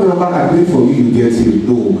 I'm not talking about I pray for you, you get healed.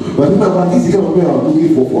 No. But remember, this is the kind of prayer we're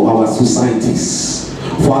looking for our societies,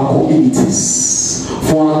 for our communities,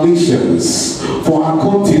 for our nations, for our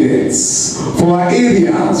continents, for our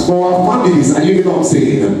areas, for our families. And you know what I'm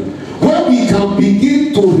saying? Where we can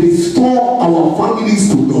begin to restore our families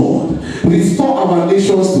to God, restore our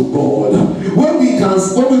nations to God, where we can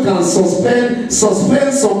suspend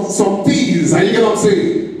some things. And you know what I'm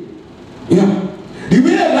saying? Yeah. The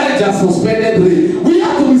way Elijah suspended rain, we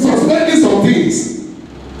have to be suspending some things.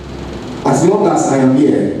 As long as I am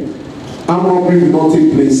here, armed robbery will not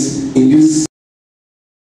take place in this.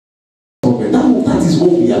 That is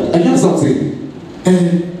what we have. And you have something.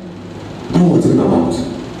 And now what we're talking about.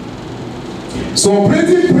 So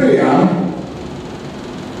operating prayer,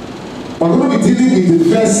 we're going to be dealing with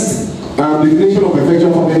the first definition of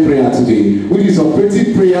effectual fervent prayer today, which is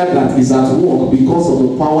operating prayer that is at work because of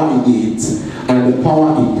the power in it and the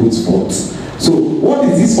power it puts forth. So what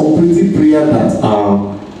is this operating prayer that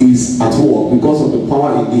is at work because of the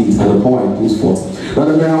power in it and the power it puts forth? Now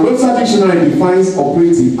the Webster Dictionary defines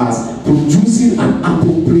operative as producing an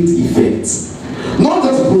appropriate effect. Not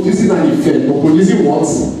just producing an effect, but producing what?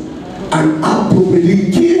 An appropriate.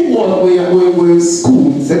 The key word when you're in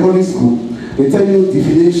school, secondary school, they tell you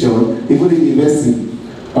definition, even in university.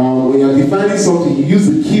 When you're defining something, you use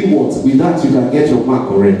the keywords. With that, you can get your mark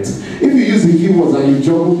correct. If you use the keywords and you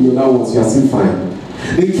juggle the other words, you are still fine.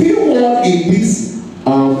 The keyword in this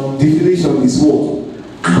definition is what?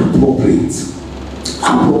 Appropriate.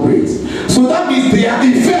 Appropriate. So that means they are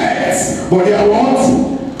effects, but they are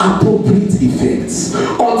what? Appropriate effects.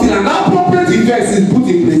 Until an appropriate effect is put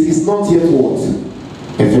in place, it's not yet what?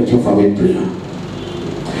 Effectual fervent prayer.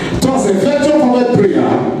 Thus, effectual fervent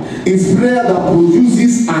prayer is prayer that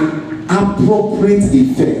produces an appropriate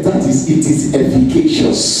effect. That is, it is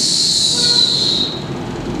efficacious.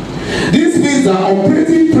 This means that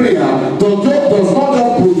operating prayer does not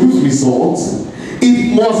just produce results,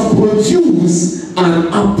 it must produce an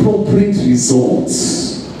appropriate result.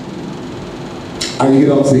 Are you hear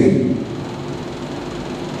what I'm saying?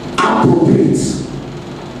 Appropriate.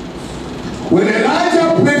 When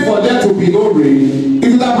Elijah prayed for there to be no rain, it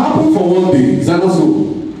would have happened for one day. Is that not so? It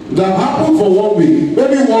would have happened for 1 week,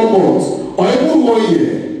 maybe 1 month, or even 1 year.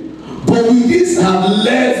 But will this have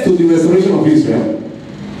led to the restoration of Israel?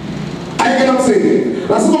 I cannot say.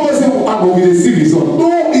 That's not what I say, but with a see result. No,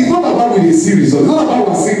 it's not about with a see result. It's not about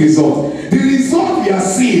a see result. The result we are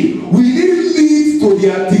seeing will lead to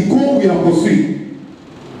the goal we are pursuing.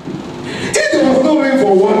 If there was no rain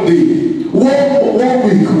for 1 day, 1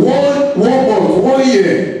 week, 1 month, 1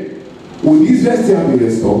 year, will Israel still be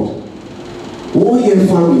restored? 1 year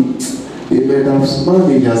famine, they might have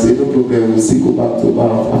managed and said no problem, we'll still go back to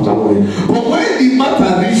Bath after 1 year. But when the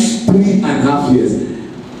matter reached 3.5 years,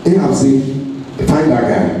 they have said, find that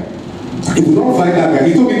guy. If you don't find that guy,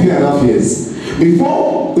 he told me 3.5 years.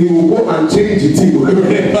 Before we will go and change the thing,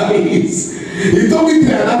 whatever it is. He told me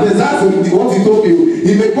 3.5 years, that's what he told me.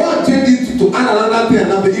 He may go and change it to another 3.5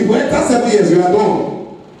 years. If we enter 7 years, we are done.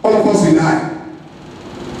 All of us will die.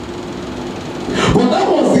 But that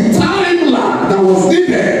was the timeline that was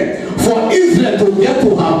needed for Israel to get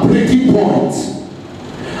to her breaking point,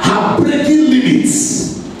 her breaking limits.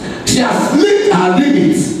 She has licked her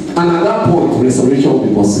limits, and at that point, restoration will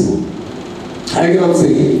be possible. I get what I'm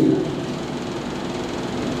saying?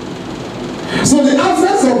 So the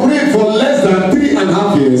absence of rain for less than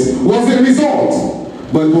 3.5 years was a result,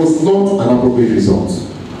 but it was not an appropriate result.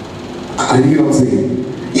 I get what I'm saying?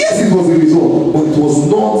 Yes, it was a result, but it was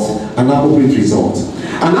not an appropriate result.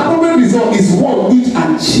 An appropriate result is one which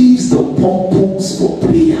achieves the purpose for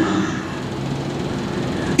prayer.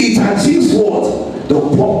 It achieves what? The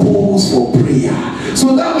purpose for prayer.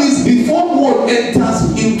 So that means before one enters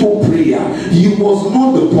into prayer, you must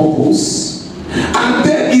know the purpose. And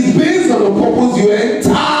then it's based on the purpose you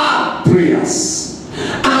enter prayers.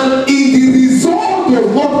 And if the result does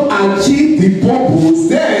not achieve the purpose,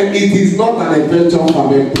 then it is not an effectual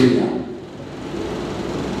fervent prayer.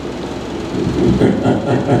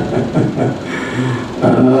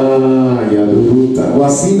 We are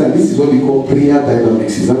seeing that this is what we call prayer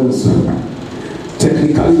dynamics. Is that also?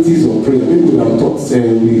 technicalities of prayer. Maybe we would have taught,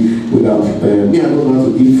 we would have, me, I don't know how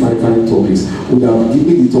to give five topics. We would have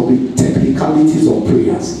given the topic technicalities of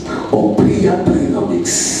prayers or prayer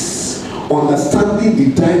dynamics. Understanding the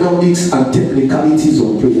dynamics and technicalities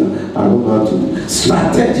of prayer. I don't know how to.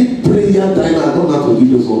 Strategic prayer dynamics. I don't know how to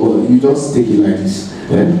give those words. You just take it like this.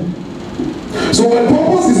 Yeah? So when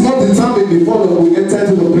purpose is not determined before we enter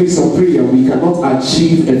into the place of prayer, we cannot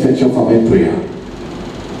achieve effectual fervent prayer.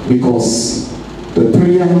 Because the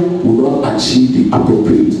prayer will not achieve the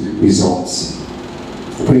appropriate results.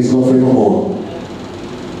 Praise God for your all.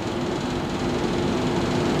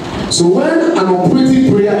 So when an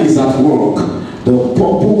operating prayer is at work, the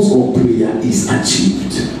purpose of prayer is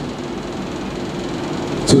achieved.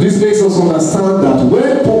 So this makes us understand that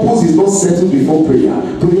when purpose is not settled before prayer,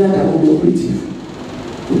 prayer cannot be operative.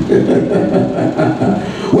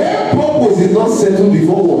 When purpose is not settled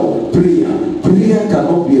before what? Prayer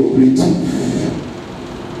cannot be operative.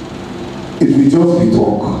 It will just be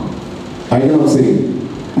talk. I know what I'm saying?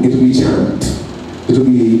 It will be chant. It will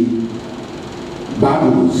be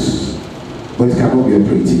Bibles. But it cannot be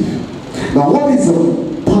operative. Now what is the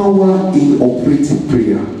power in operating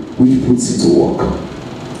prayer which puts it to work?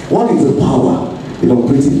 What is the power in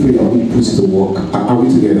operating prayer which puts it to work? Are we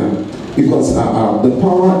together? Because the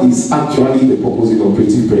power is actually the purpose in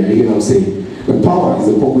operating prayer. You know what I'm saying? The power is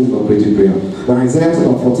the purpose in operating prayer. Now Isaiah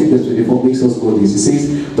chapter 14 verse 24 makes us know this. It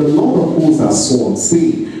says, the Lord of hosts has sworn,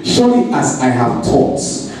 saying, surely as I have taught,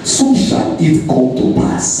 so shall it come to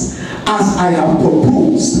pass. As I have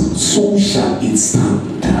proposed, so shall it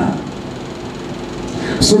stand.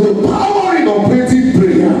 So the power in operating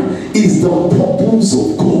prayer is the purpose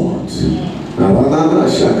of God.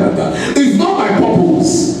 It's not my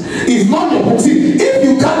purpose. It's not your purpose. If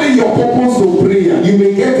you carry your purpose to prayer, you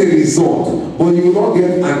may get a result, but you will not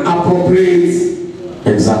get an appropriate.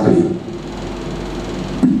 Exactly.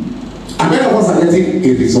 And many of us are getting a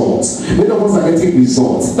result. Many of us are getting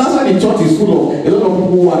results. That's why the church is full of a lot of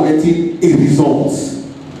people who are getting a result.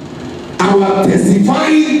 And we are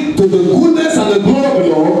testifying to the goodness and the glory of the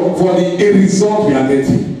Lord for the result we are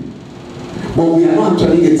getting. But we are not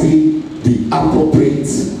actually getting the appropriate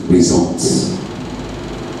results.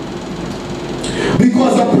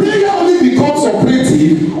 Because the prayer only becomes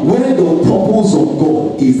operative when the purpose of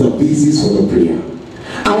God is the basis for the prayer.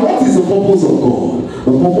 And what is the purpose of God?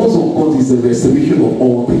 The purpose of God is the restoration of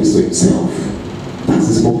all things to himself. That's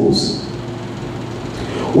his purpose.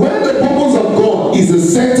 When the purpose of God is the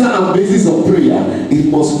center and basis of prayer, it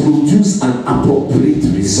must produce an appropriate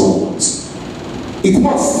result. It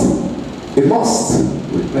must. It must.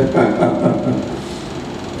 You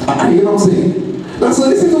know what I'm saying? Now, so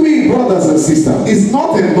listen to me, brothers and sisters. It's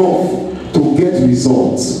not enough to get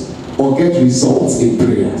results or get results in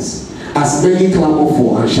prayers. As many clamor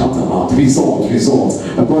for and shout about results.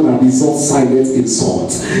 Upon a result, silent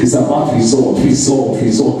insults. It's about result. It's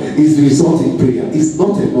result in prayer. It's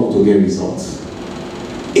not enough to get results.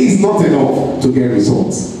 It's not enough to get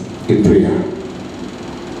results in prayer.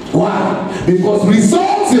 Why? Because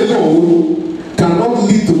results alone cannot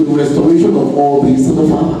lead to the restoration of all things to the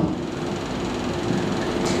Father.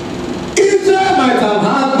 Israel might have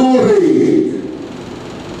had no rain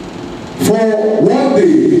for 1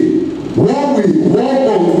 day, 1 week, 1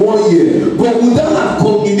 month, 1 year, but would that have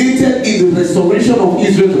culminated in the restoration of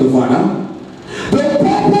Israel to the Father? The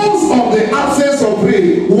purpose of the absence of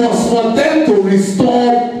rain was for them to be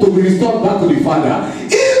restored back to the Father.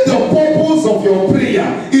 If the purpose of your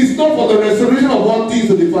prayer is not for the restoration of one thing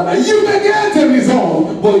to the Father, you may get a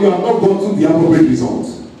result, but you have not gotten the appropriate result.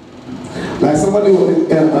 Like somebody,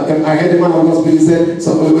 I heard a man of God said,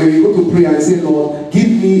 so when you go to prayer and say, Lord, give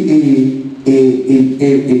me a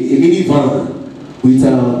minivan with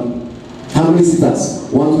how many seaters?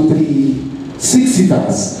 1, 2, 3, 6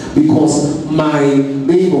 seaters. Because my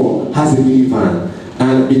neighbor has a minivan,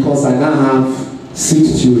 and because I now have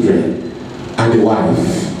 6 children and a wife.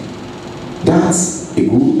 That's a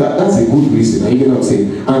good reason. You know what I'm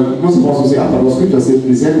saying? And most of us will say, after the scripture says,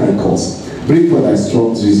 present thy cause, bring for thy strong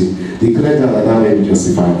reason, declare that thou may be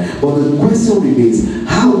justified. But the question remains,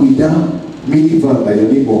 how will that minivan that your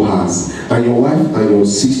neighbor has and your wife and your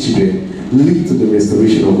 6 children lead to the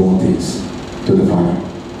restoration of all things to the Father?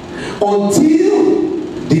 Until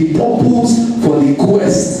the purpose for the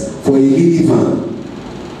quest for a minivan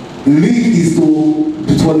is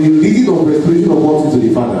for the leading of restoration of all things to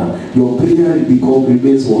the Father, your prayer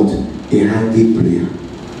remains what? A hanging prayer.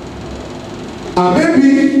 And maybe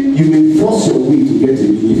you may force your way to get a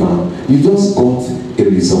minivan. You just got a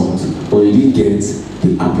result, but you didn't get the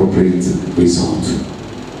appropriate result.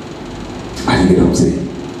 I think what I'm saying.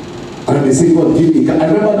 And they say, God, give me a car. I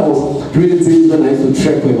remember that was during the days when I used to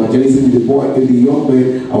trek for evangelism with the boy, with the young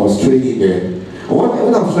man I was training there. And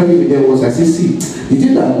when I was training with them was, I said, see, the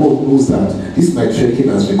thing that God knows that this my trekking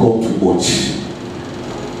has become too much.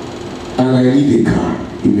 And I need a car.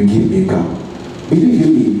 He will give me a car. He didn't give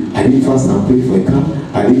me. I didn't fast and pray for a car.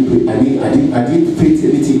 I didn't faith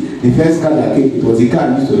anything. The first car that came, it was a car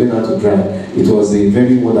I used to learn how to drive. It was a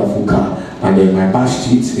very wonderful car. And then my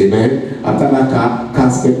bashed it, amen. After that car,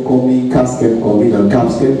 cars kept coming, and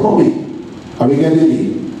cars kept coming. Are we getting me?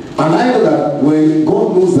 And I know that when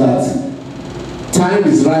God knows that time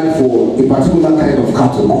is right for a particular kind of car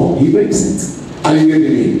to come, He brings it. Are you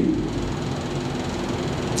getting me?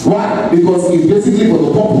 Why? Because it's basically for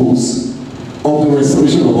the purpose of the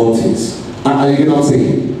restoration of all things. Are you getting what I'm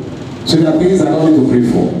saying? So there are things I don't need to pray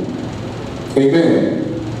for. Amen.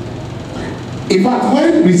 In fact,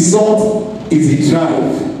 when result is a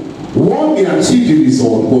drive, one may achieve the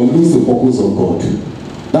result but lose the purpose of God.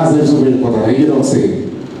 That's also very important. Are you getting what I'm saying?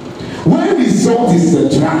 When result is a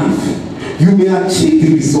drive, you may achieve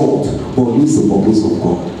the result but lose the purpose of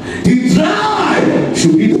God. The drive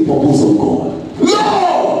should be the purpose of God.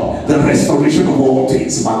 Lord, the restoration of all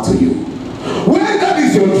things back to you. When that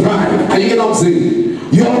is your drive, are you getting what I'm saying?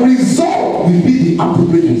 Your result will be the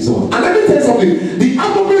appropriate result. And let me tell you something. The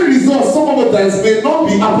appropriate result some of the times may not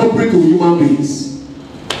be appropriate to human beings.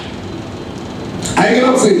 Are you getting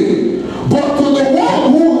what I'm saying? But to the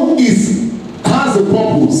one who has a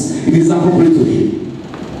purpose, it is appropriate to him.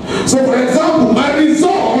 So for example, my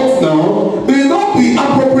result now may not be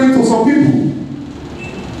appropriate to some people.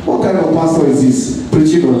 What kind of pastor is this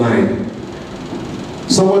preaching online?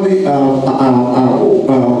 Somebody,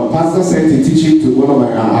 pastor sent a teaching to one of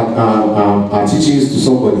my teachings to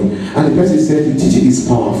somebody, and the person said the teaching is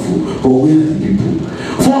powerful, but where are the people?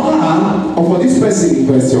 For her, or for this person in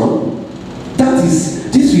question,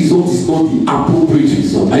 this result is not the appropriate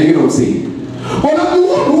result. Are you getting what I'm saying? But I'm the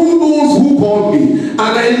one who knows who called me, and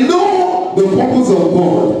I know the purpose of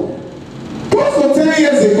God. Close to 10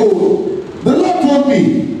 years ago, the Lord told me,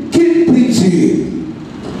 keep preaching.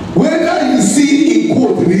 Whether you see in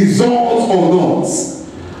quote results or not.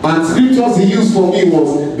 And scriptures he used for me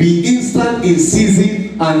was be instant in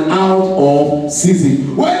season and out of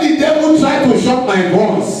season. When the devil tried to shut my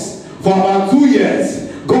voice for about 2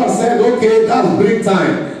 years, God said, okay, that's break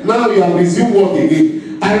time. Now you have resumed work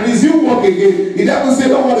again. I resumed work again. The devil said,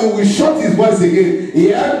 don't worry, we will shut his voice again.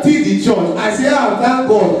 He emptied the church. I said, thank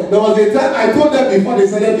God. There was a time I told them before they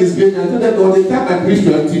started misbehaving, I told them there was a time I preached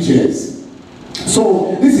to empty chairs.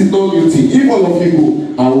 So this is not new thing. If all of you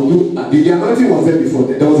go, I will do. The anointing was there before.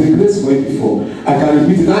 There was a grace for it before. I can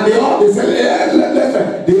repeat it. And they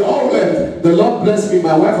said, they all left. The Lord blessed me.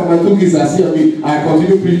 My wife and my 2 kids are here. Me. I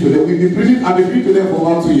continue preaching to them. We've been preaching. I've been preaching to them for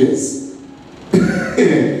about 2 years.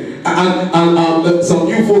 and some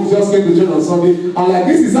new folks just came to church on Sunday. I'm like,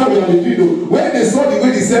 this is how we have been doing. When they saw the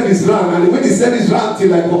way the service ran, and the way the service ran till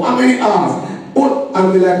like for how many hours? Oh,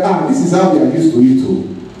 and they're like, this is how we are used to it too.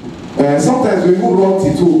 Sometimes we move on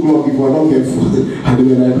till 2 o'clock if we're not careful. And they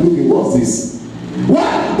were like, looking, what's this?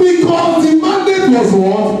 Why? Because the mandate was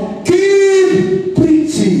what? Keep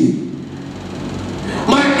preaching.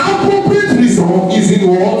 My appropriate result is in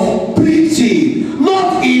what? Preaching.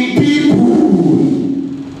 Not in people.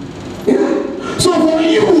 Yeah? So for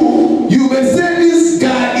you, you may say this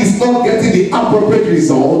guy is not getting the appropriate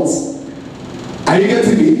results. Are you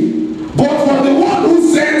getting me? But for the one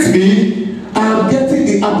who sent me, I am getting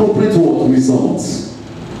the appropriate results.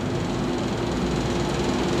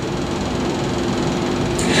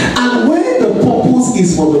 And when the purpose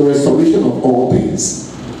is for the restoration of all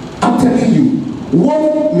things, I'm telling you,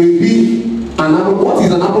 what may be what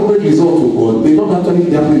is an appropriate result to God may not actually be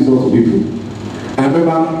the appropriate result to people. I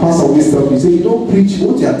remember Pastor Wisdom, he said, you don't preach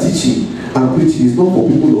what you are teaching and preaching is not for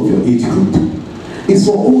people of your age group. It's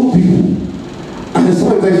for old people. And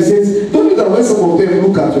sometimes he says, don't you know when some of them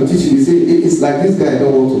look at your teaching, they say, it's like this guy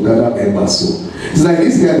don't want to gather members. So it's like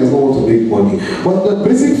this guy does not want to make money. But the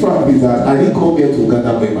basic fact is that I didn't come here to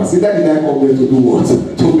gather members. Either did I come here to do what?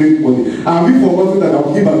 To make money. And we forgotten that I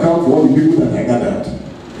will give account for all the people that I gathered.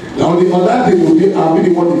 On that day, I'll be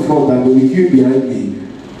the one in front and they will queue behind me.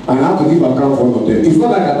 And I have to give account for all of them. It's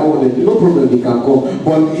not like I don't want them. No problem, they can come.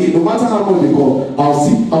 But no matter how much they come,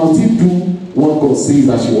 I'll still do what God says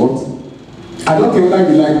that she wants. I don't care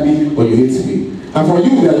whether you like me or you hate me. And for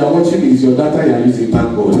you that are watching me, it's your data you are using,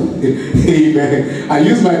 thank God. Amen. I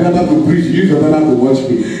use my data to preach, you use your data to watch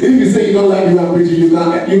me. If you say you don't like me and preaching, you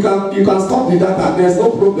can stop the data. There's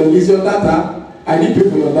no problem. It's your data. I need to pay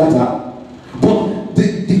for your data. But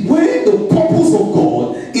the purpose of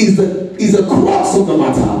God is the crux of the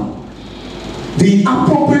matter. the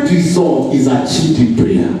appropriate result is achieved in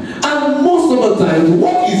prayer. And most of the time,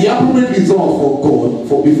 what is the appropriate result for God,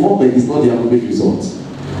 for before men, is not the appropriate result.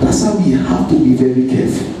 That's why we have to be very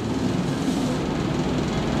careful.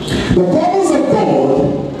 The purpose of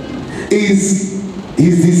God is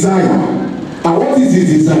his desire. And what is his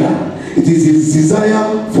desire? It is his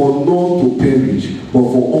desire for none to perish, but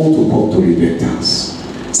for all to come to repentance.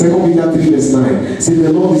 2 Peter 3 verse 9 says,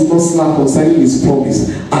 the Lord is not slack concerning his promise,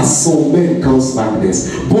 as some men count slackness,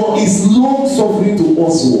 but is long suffering to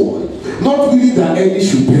usward, not willing that any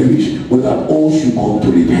should perish, but that all should come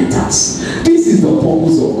to repentance. This is the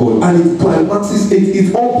purpose of God, and it climaxes,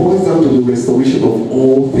 it all boils down to the restoration of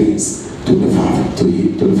all things to the Father, to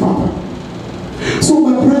the Father. So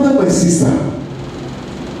my brother, my sister,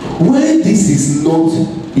 when this is not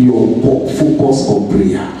your focus on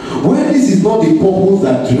prayer, when this is not the purpose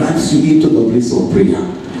that drives you into the place of prayer,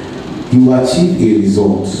 you achieve a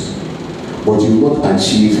result, but you will not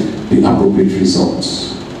achieve the appropriate result.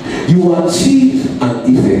 You achieve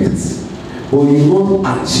an effect, but you will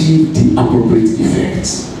not achieve the appropriate effect.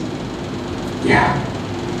 Yeah.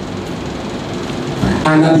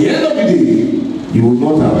 And at the end of the day, you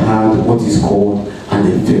will not have had what is called an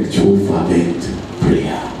effectual fervent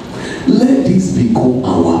prayer. Let this become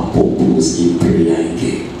our purpose in prayer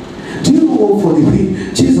again. Do you know what funny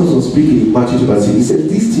thing? Jesus was speaking in Matthew 6. He said,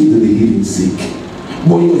 these things that they heal sick,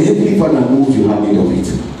 but your heavenly Father knows you have need of it.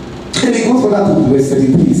 And he goes for that to verse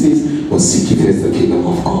 33. He says, but seek ye first the kingdom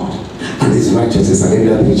of God and his righteousness, and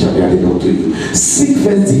every other thing shall be added unto you. Seek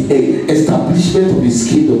first the establishment of his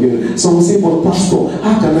kingdom. Some will say, but pastor,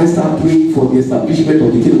 how can I start praying for the establishment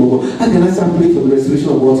of the kingdom of God? How can I start praying for the restoration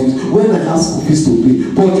of all things when I have school fees to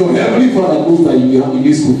pay? But your heavenly Father knows that you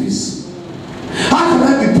need school fees. How can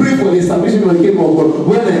I be praying for the establishment of the kingdom of God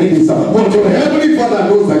when I need a spouse? But your heavenly Father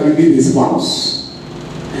knows that you need a spouse.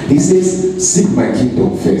 He says, seek my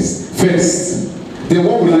kingdom first. Then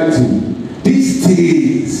what will I do? These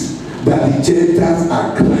things that the Gentiles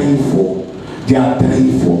are crying for, they are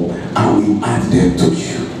dying for, I will add them to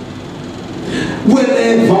you.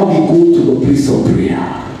 Whenever we go to the place of prayer,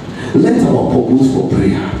 let our purpose for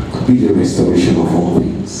prayer be the restoration of all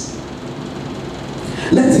things.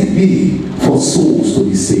 Let it be for souls to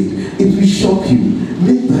be saved. It will shock you.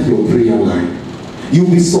 Make that your prayer line. You'll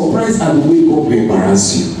be surprised at the way God will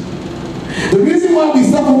embarrass you. The reason why we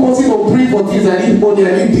start focusing on praying for things, I need money,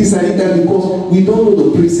 I need this, I need that, because we don't know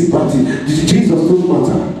the principal thing. Jesus told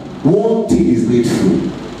Martha, one thing is needful.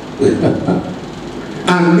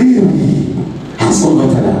 And Mary has not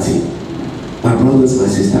after that thing. My brothers, my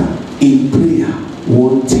sister, in prayer,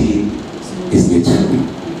 one thing is needful.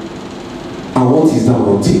 And what is that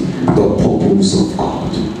one thing? The purpose of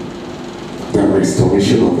God. The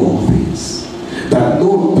restoration of all things. That no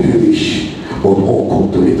one perish, but all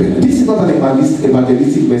come to repentance. This is not an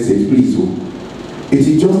evangelistic message, please. It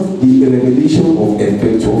is just the revelation of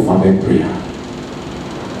effectual fervent prayer.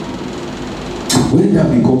 When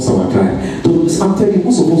that becomes our cry, I'm telling you,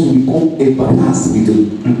 most of us will become embarrassed with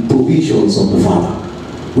the provisions of the Father.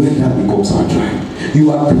 When that becomes our cry,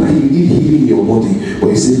 you are crying, you need healing in your body, but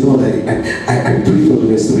you say, Lord, I pray for the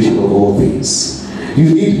restoration of all things.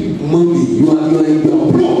 You need money, you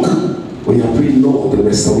are broke. When you are praying, Lord, the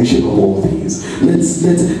restoration of all things.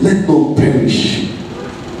 Let not perish.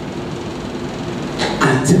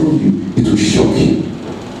 I tell you, it will shock you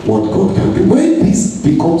what God can do. When this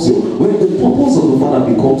becomes when the purpose of the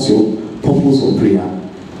Father becomes your purpose of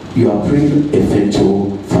prayer, you are praying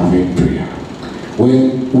effectual fervent prayer.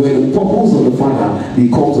 When the purpose of the Father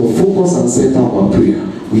becomes the focus and center of our prayer,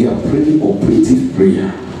 we are praying operative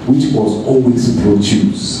prayer, which must always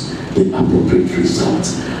produce the appropriate result.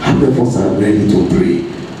 How many of us are ready to pray?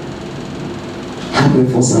 How many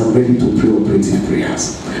of us are ready to pray operative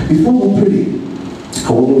prayers? Before we pray,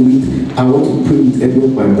 I want to pray with every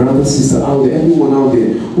of my brothers, sisters out there, everyone out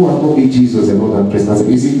there who has not made Jesus and all that presence.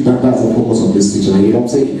 You see, that's the focus of this teaching. You know what I'm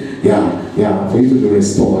saying? Yeah, for you to be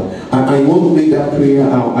restored. I want to make that prayer.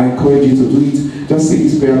 I encourage you to do it. Just say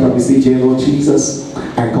this prayer and say, dear Lord Jesus,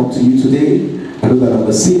 I come to you today. I know that I'm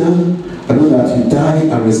a sinner. I know that you died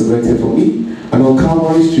and resurrected for me. And on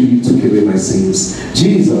Calvary's tree, you took away my sins.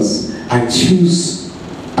 Jesus, I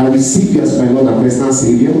receive you as my Lord and personal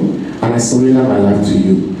Savior, and I surrender my life to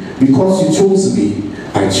you. Because you chose me,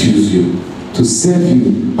 I choose you to serve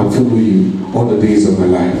you and follow you all the days of my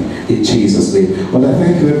life. In Jesus' name. But I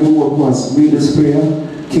thank you, everyone who has made this prayer.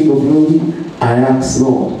 King of glory, I ask,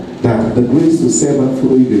 Lord, that the grace to serve and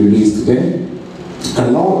follow you be released today.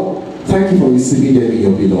 And Lord, thank you for receiving them in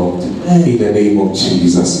your beloved. In the name of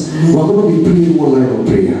Jesus. We're going to be praying one line of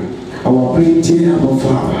prayer. Our prayer, dear Abba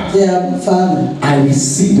Father. Dear Abba Father. I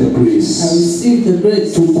receive the grace. I receive the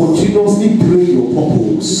grace. To continuously pray your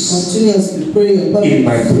purpose. To continuously pray your purpose. In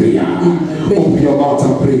my prayer. Open your mouth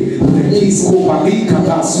and pray.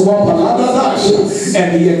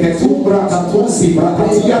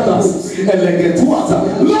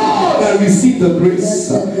 Lord, I receive the grace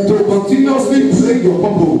to continuously pray your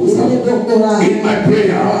purpose in my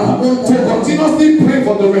prayer, to continuously pray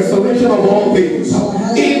for the restoration of all things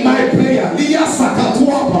in my prayer.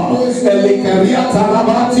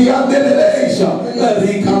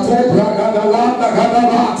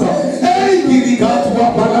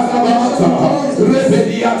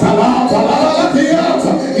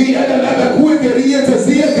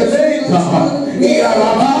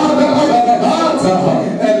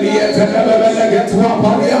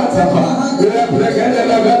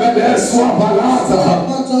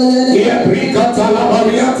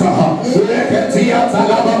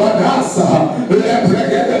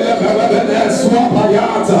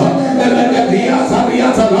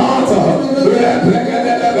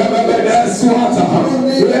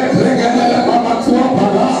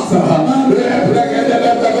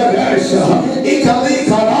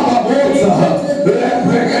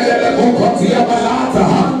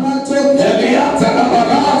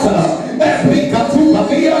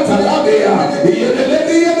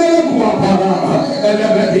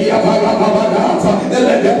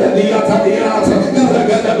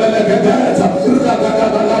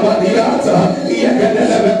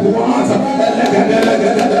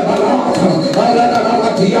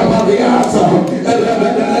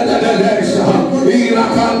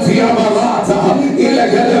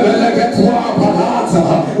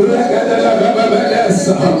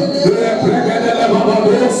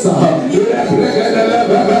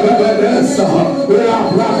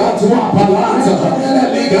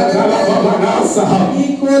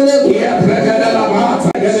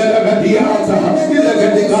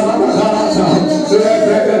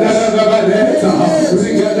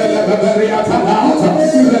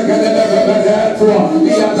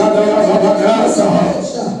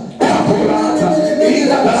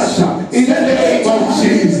 In the name of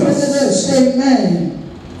Jesus. Amen.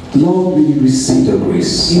 Lord, we receive the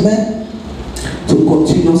grace. Amen. To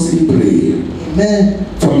continuously pray. Amen.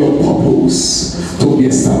 For your purpose to be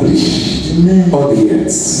established. Amen. On the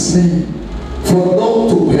earth. Amen. For none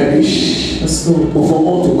to perish. Let's go. But for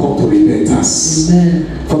all to come to repentance.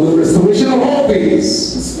 Amen. For the restoration of all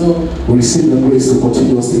things. Let's go. We receive the grace to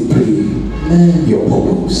continuously pray. Amen. Your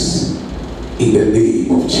purpose. In the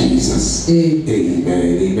name of Jesus. Amen.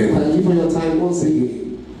 Amen. Amen. Thank you for your time once again.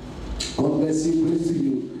 God bless you. Praise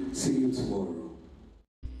you. See you tomorrow.